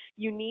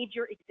 you need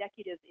your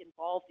executives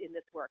involved in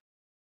this work.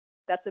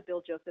 That's a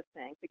Bill Joseph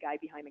saying, the guy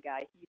behind the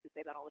guy. He used to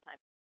say that all the time.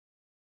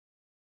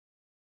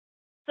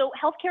 So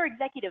healthcare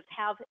executives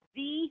have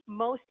the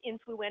most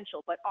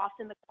influential, but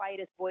often the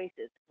quietest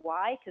voices.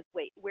 Why? Because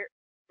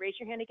raise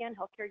your hand again,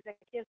 healthcare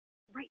executives.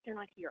 Right, they're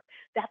not here.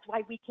 That's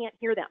why we can't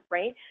hear them,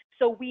 right?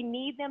 So we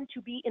need them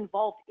to be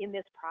involved in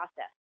this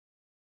process.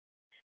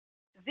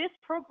 This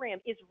program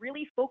is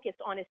really focused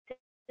on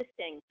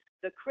assisting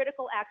the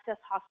critical access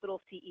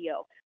hospital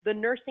CEO, the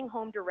nursing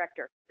home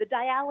director, the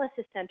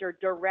dialysis center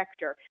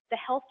director, the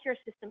healthcare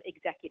system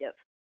executive.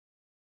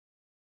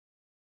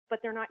 But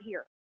they're not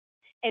here.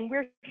 And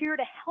we're here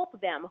to help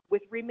them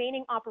with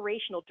remaining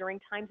operational during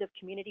times of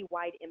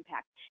community-wide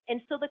impact. And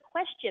so the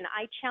question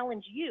I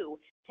challenge you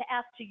to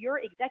ask to your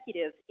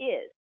executives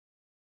is,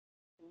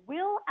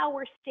 will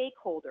our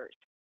stakeholders,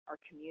 our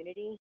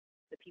community,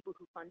 the people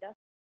who fund us,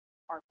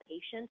 our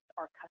patients,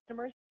 our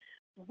customers,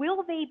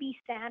 will they be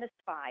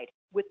satisfied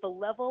with the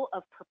level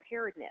of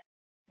preparedness,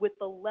 with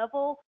the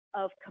level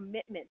of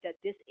commitment that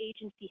this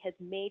agency has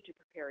made to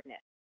preparedness?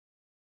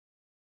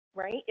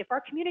 Right? If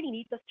our community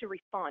needs us to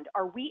respond,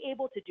 are we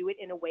able to do it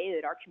in a way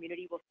that our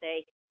community will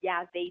say,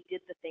 yeah, they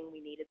did the thing we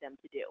needed them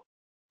to do?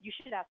 You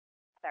should ask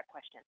that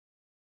question.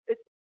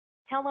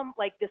 Tell them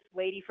like this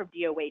lady from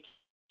DOH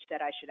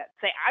said I should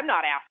say, I'm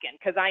not asking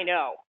because I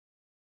know,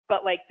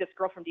 but like this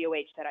girl from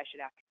DOH said I should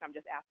ask. I'm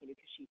just asking you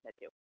because she said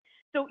to.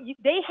 So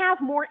they have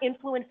more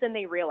influence than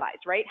they realize,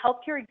 right?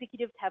 Healthcare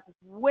executives have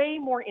way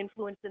more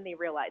influence than they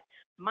realize.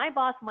 My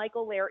boss,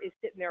 Michael Lair, is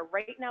sitting there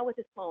right now with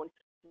his phone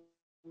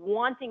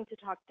wanting to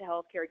talk to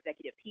healthcare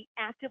executives. He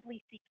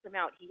actively seeks them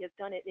out. He has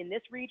done it in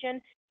this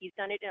region. He's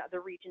done it in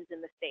other regions in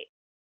the state.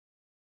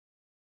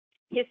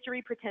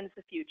 History pretends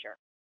the future.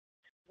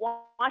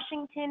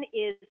 Washington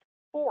is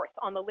fourth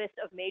on the list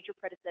of major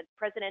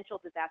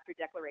presidential disaster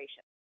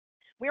declarations.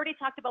 We already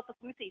talked about the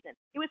flu season.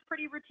 It was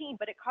pretty routine,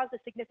 but it caused a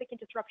significant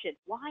disruption.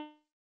 Why?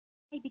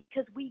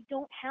 Because we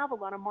don't have a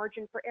lot of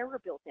margin for error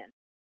built in.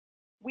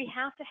 We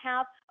have to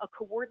have a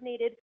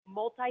coordinated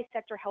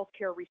multi-sector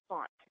healthcare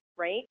response,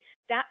 right?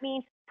 That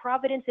means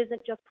Providence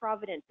isn't just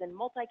Providence and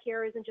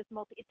multi-care isn't just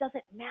it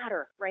doesn't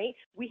matter, right?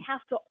 We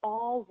have to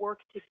all work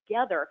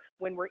together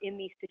when we're in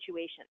these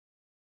situations.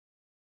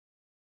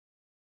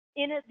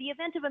 In the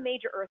event of a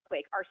major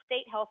earthquake, our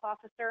state health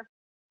officer,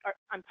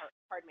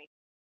 pardon me,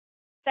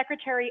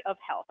 Secretary of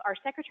Health, our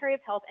Secretary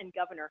of Health and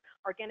Governor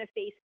are going to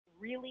face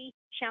really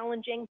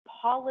challenging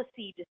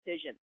policy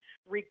decisions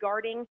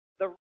regarding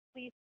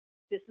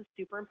this is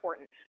super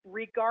important,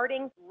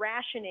 regarding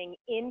rationing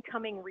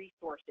incoming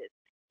resources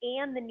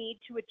and the need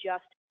to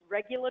adjust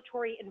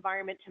regulatory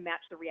environment to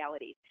match the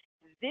realities.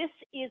 This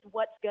is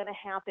what's going to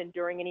happen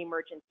during an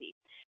emergency.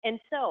 And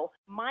so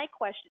my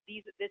question,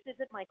 this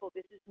isn't Michael,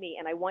 this is me,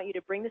 and I want you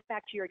to bring this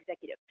back to your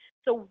executive.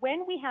 So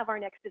when we have our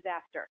next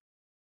disaster,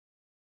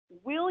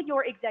 will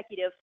your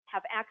executives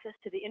have access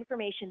to the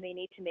information they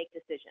need to make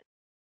decisions?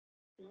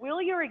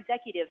 Will your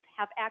executives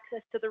have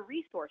access to the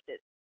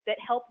resources that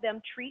help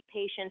them treat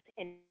patients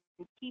and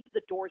keep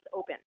the doors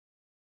open?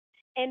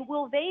 And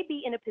will they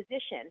be in a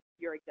position,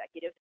 your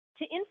executives,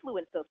 to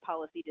influence those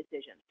policy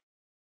decisions?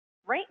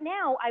 Right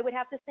now, I would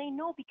have to say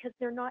no because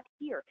they're not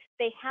here.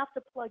 They have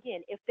to plug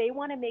in. If they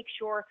want to make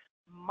sure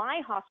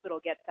my hospital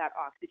gets that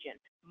oxygen,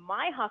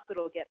 my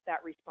hospital gets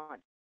that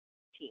response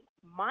team,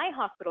 my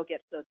hospital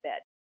gets those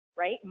beds,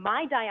 right?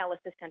 My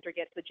dialysis center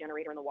gets the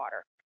generator and the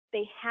water.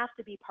 They have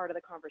to be part of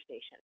the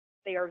conversation.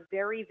 They are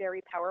very,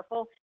 very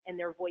powerful and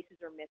their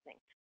voices are missing.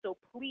 So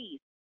please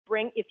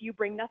if you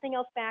bring nothing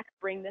else back,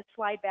 bring this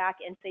slide back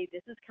and say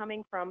this is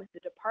coming from the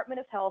Department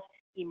of Health,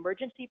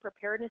 Emergency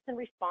Preparedness and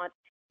Response.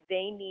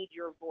 They need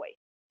your voice.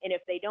 And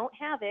if they don't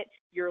have it,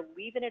 you're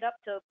leaving it up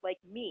to like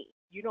me.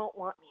 You don't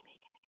want me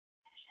making a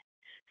decision.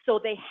 So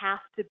they have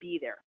to be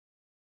there.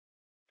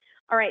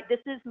 All right, this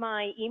is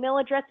my email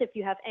address. If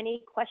you have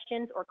any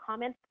questions or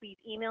comments, please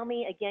email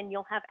me. Again,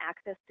 you'll have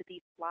access to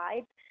these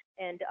slides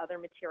and other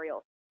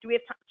materials. Do we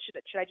have time?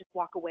 Should I just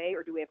walk away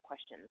or do we have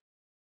questions?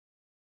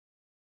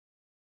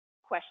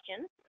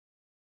 Questions?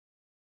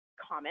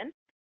 Comments?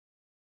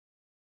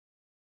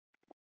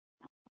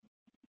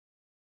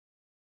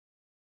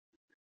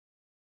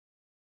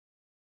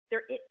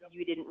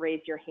 You didn't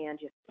raise your hand,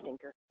 you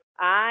stinker.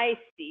 I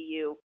see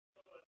you.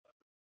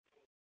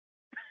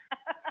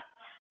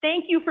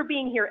 Thank you for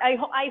being here.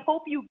 I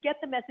hope you get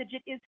the message.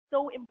 It is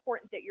so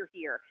important that you're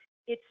here.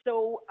 It's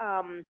so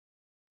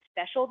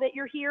special that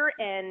you're here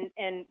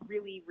and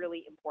really,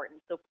 really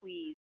important. So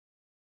please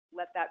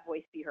let that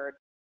voice be heard.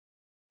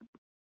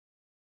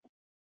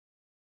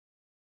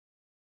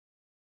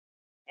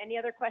 Any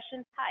other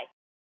questions? Hi.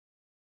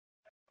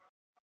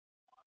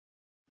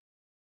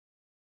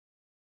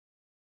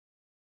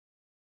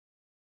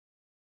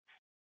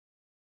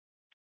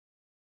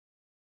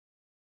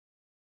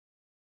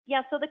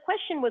 Yeah, so the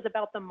question was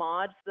about the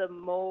mods, the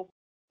mobile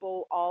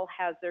all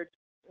hazard,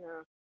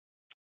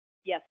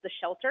 yes, the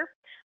shelter.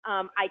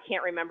 I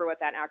can't remember what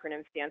that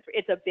acronym stands for.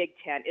 It's a big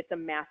tent. It's a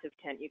massive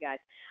tent, you guys.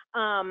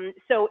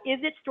 So is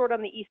it stored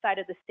on the east side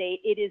of the state?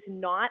 It is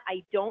not.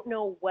 I don't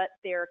know what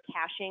their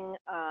caching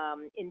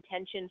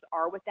intentions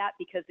are with that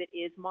because it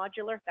is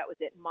modular. That was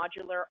it,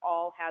 modular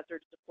all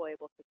hazards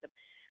deployable system.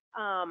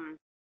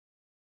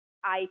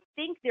 I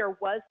think there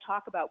was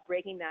talk about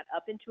breaking that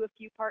up into a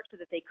few parts so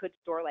that they could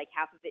store like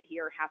half of it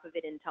here, half of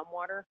it in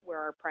Tumwater, where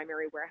our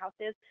primary warehouse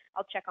is.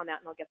 I'll check on that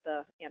and I'll get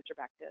the answer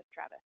back to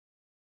Travis.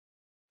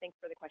 Thanks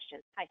for the question.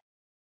 Hi.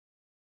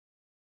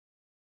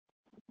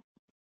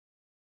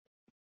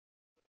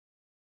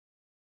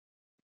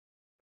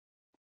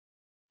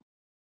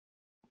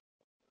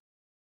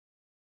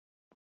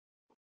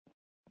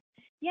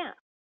 Yeah.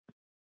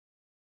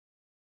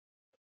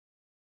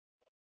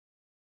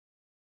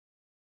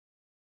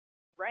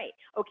 Right.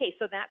 Okay,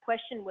 so that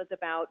question was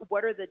about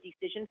what are the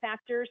decision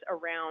factors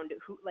around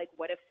who, like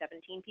what if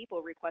 17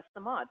 people request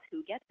the mods?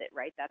 Who gets it,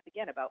 right? That's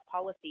again about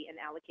policy and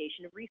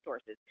allocation of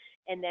resources.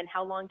 And then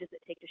how long does it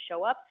take to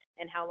show up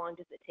and how long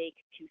does it take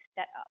to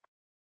set up?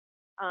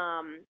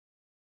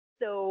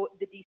 So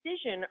the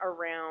decision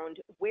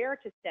around where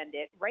to send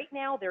it, right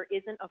now there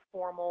isn't a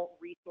formal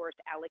resource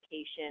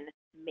allocation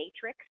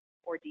matrix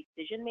or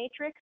decision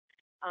matrix.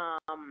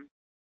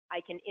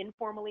 I can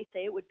informally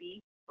say it would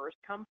be first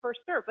come, first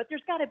serve, but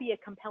there's got to be a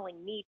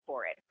compelling need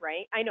for it,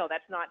 right? I know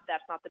that's not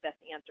the best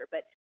answer,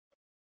 but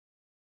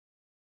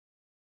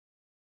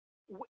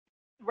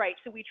Right,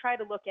 so we try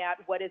to look at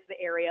what is the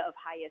area of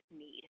highest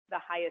need, the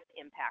highest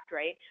impact,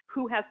 right?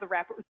 Who has the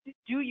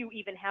do you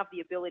even have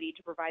the ability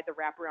to provide the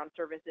wraparound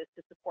services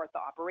to support the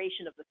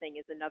operation of the thing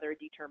is another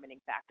determining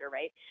factor,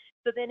 right?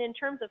 So then in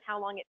terms of how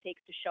long it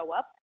takes to show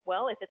up,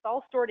 well, if it's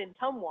all stored in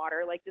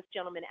tumwater, like this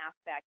gentleman asked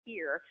back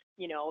here,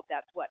 you know,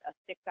 that's what, a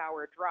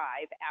 6-hour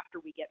drive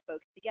after we get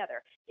folks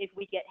together. If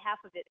we get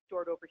half of it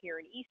stored over here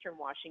in Eastern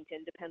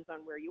Washington, depends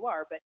on where you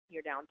are, but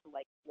you're down to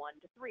like 1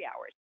 to 3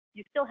 hours.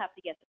 You still have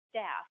to get the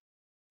staff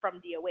from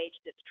DOH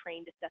that's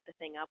trained to set the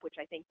thing up, which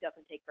I think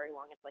doesn't take very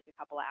long. It's like a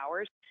couple of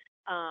hours.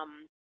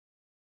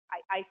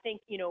 I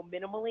think, you know,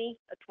 minimally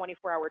a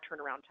 24-hour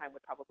turnaround time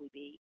would probably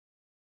be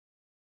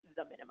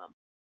the minimum.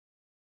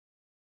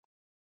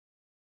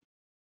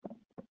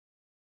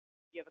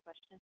 Do you have a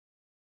question?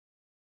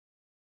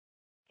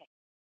 Okay.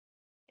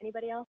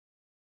 Anybody else?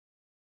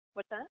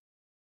 What's that?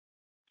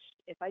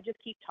 If I just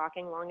keep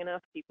talking long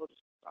enough, people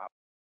just stop.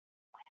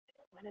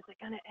 When is it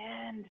going to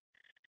end?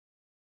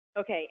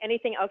 Okay,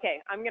 anything?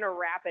 Okay, I'm going to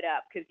wrap it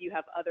up because you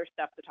have other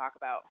stuff to talk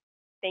about.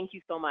 Thank you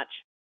so much.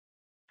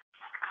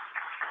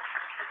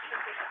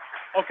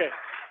 Okay,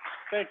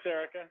 thanks,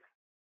 Erica.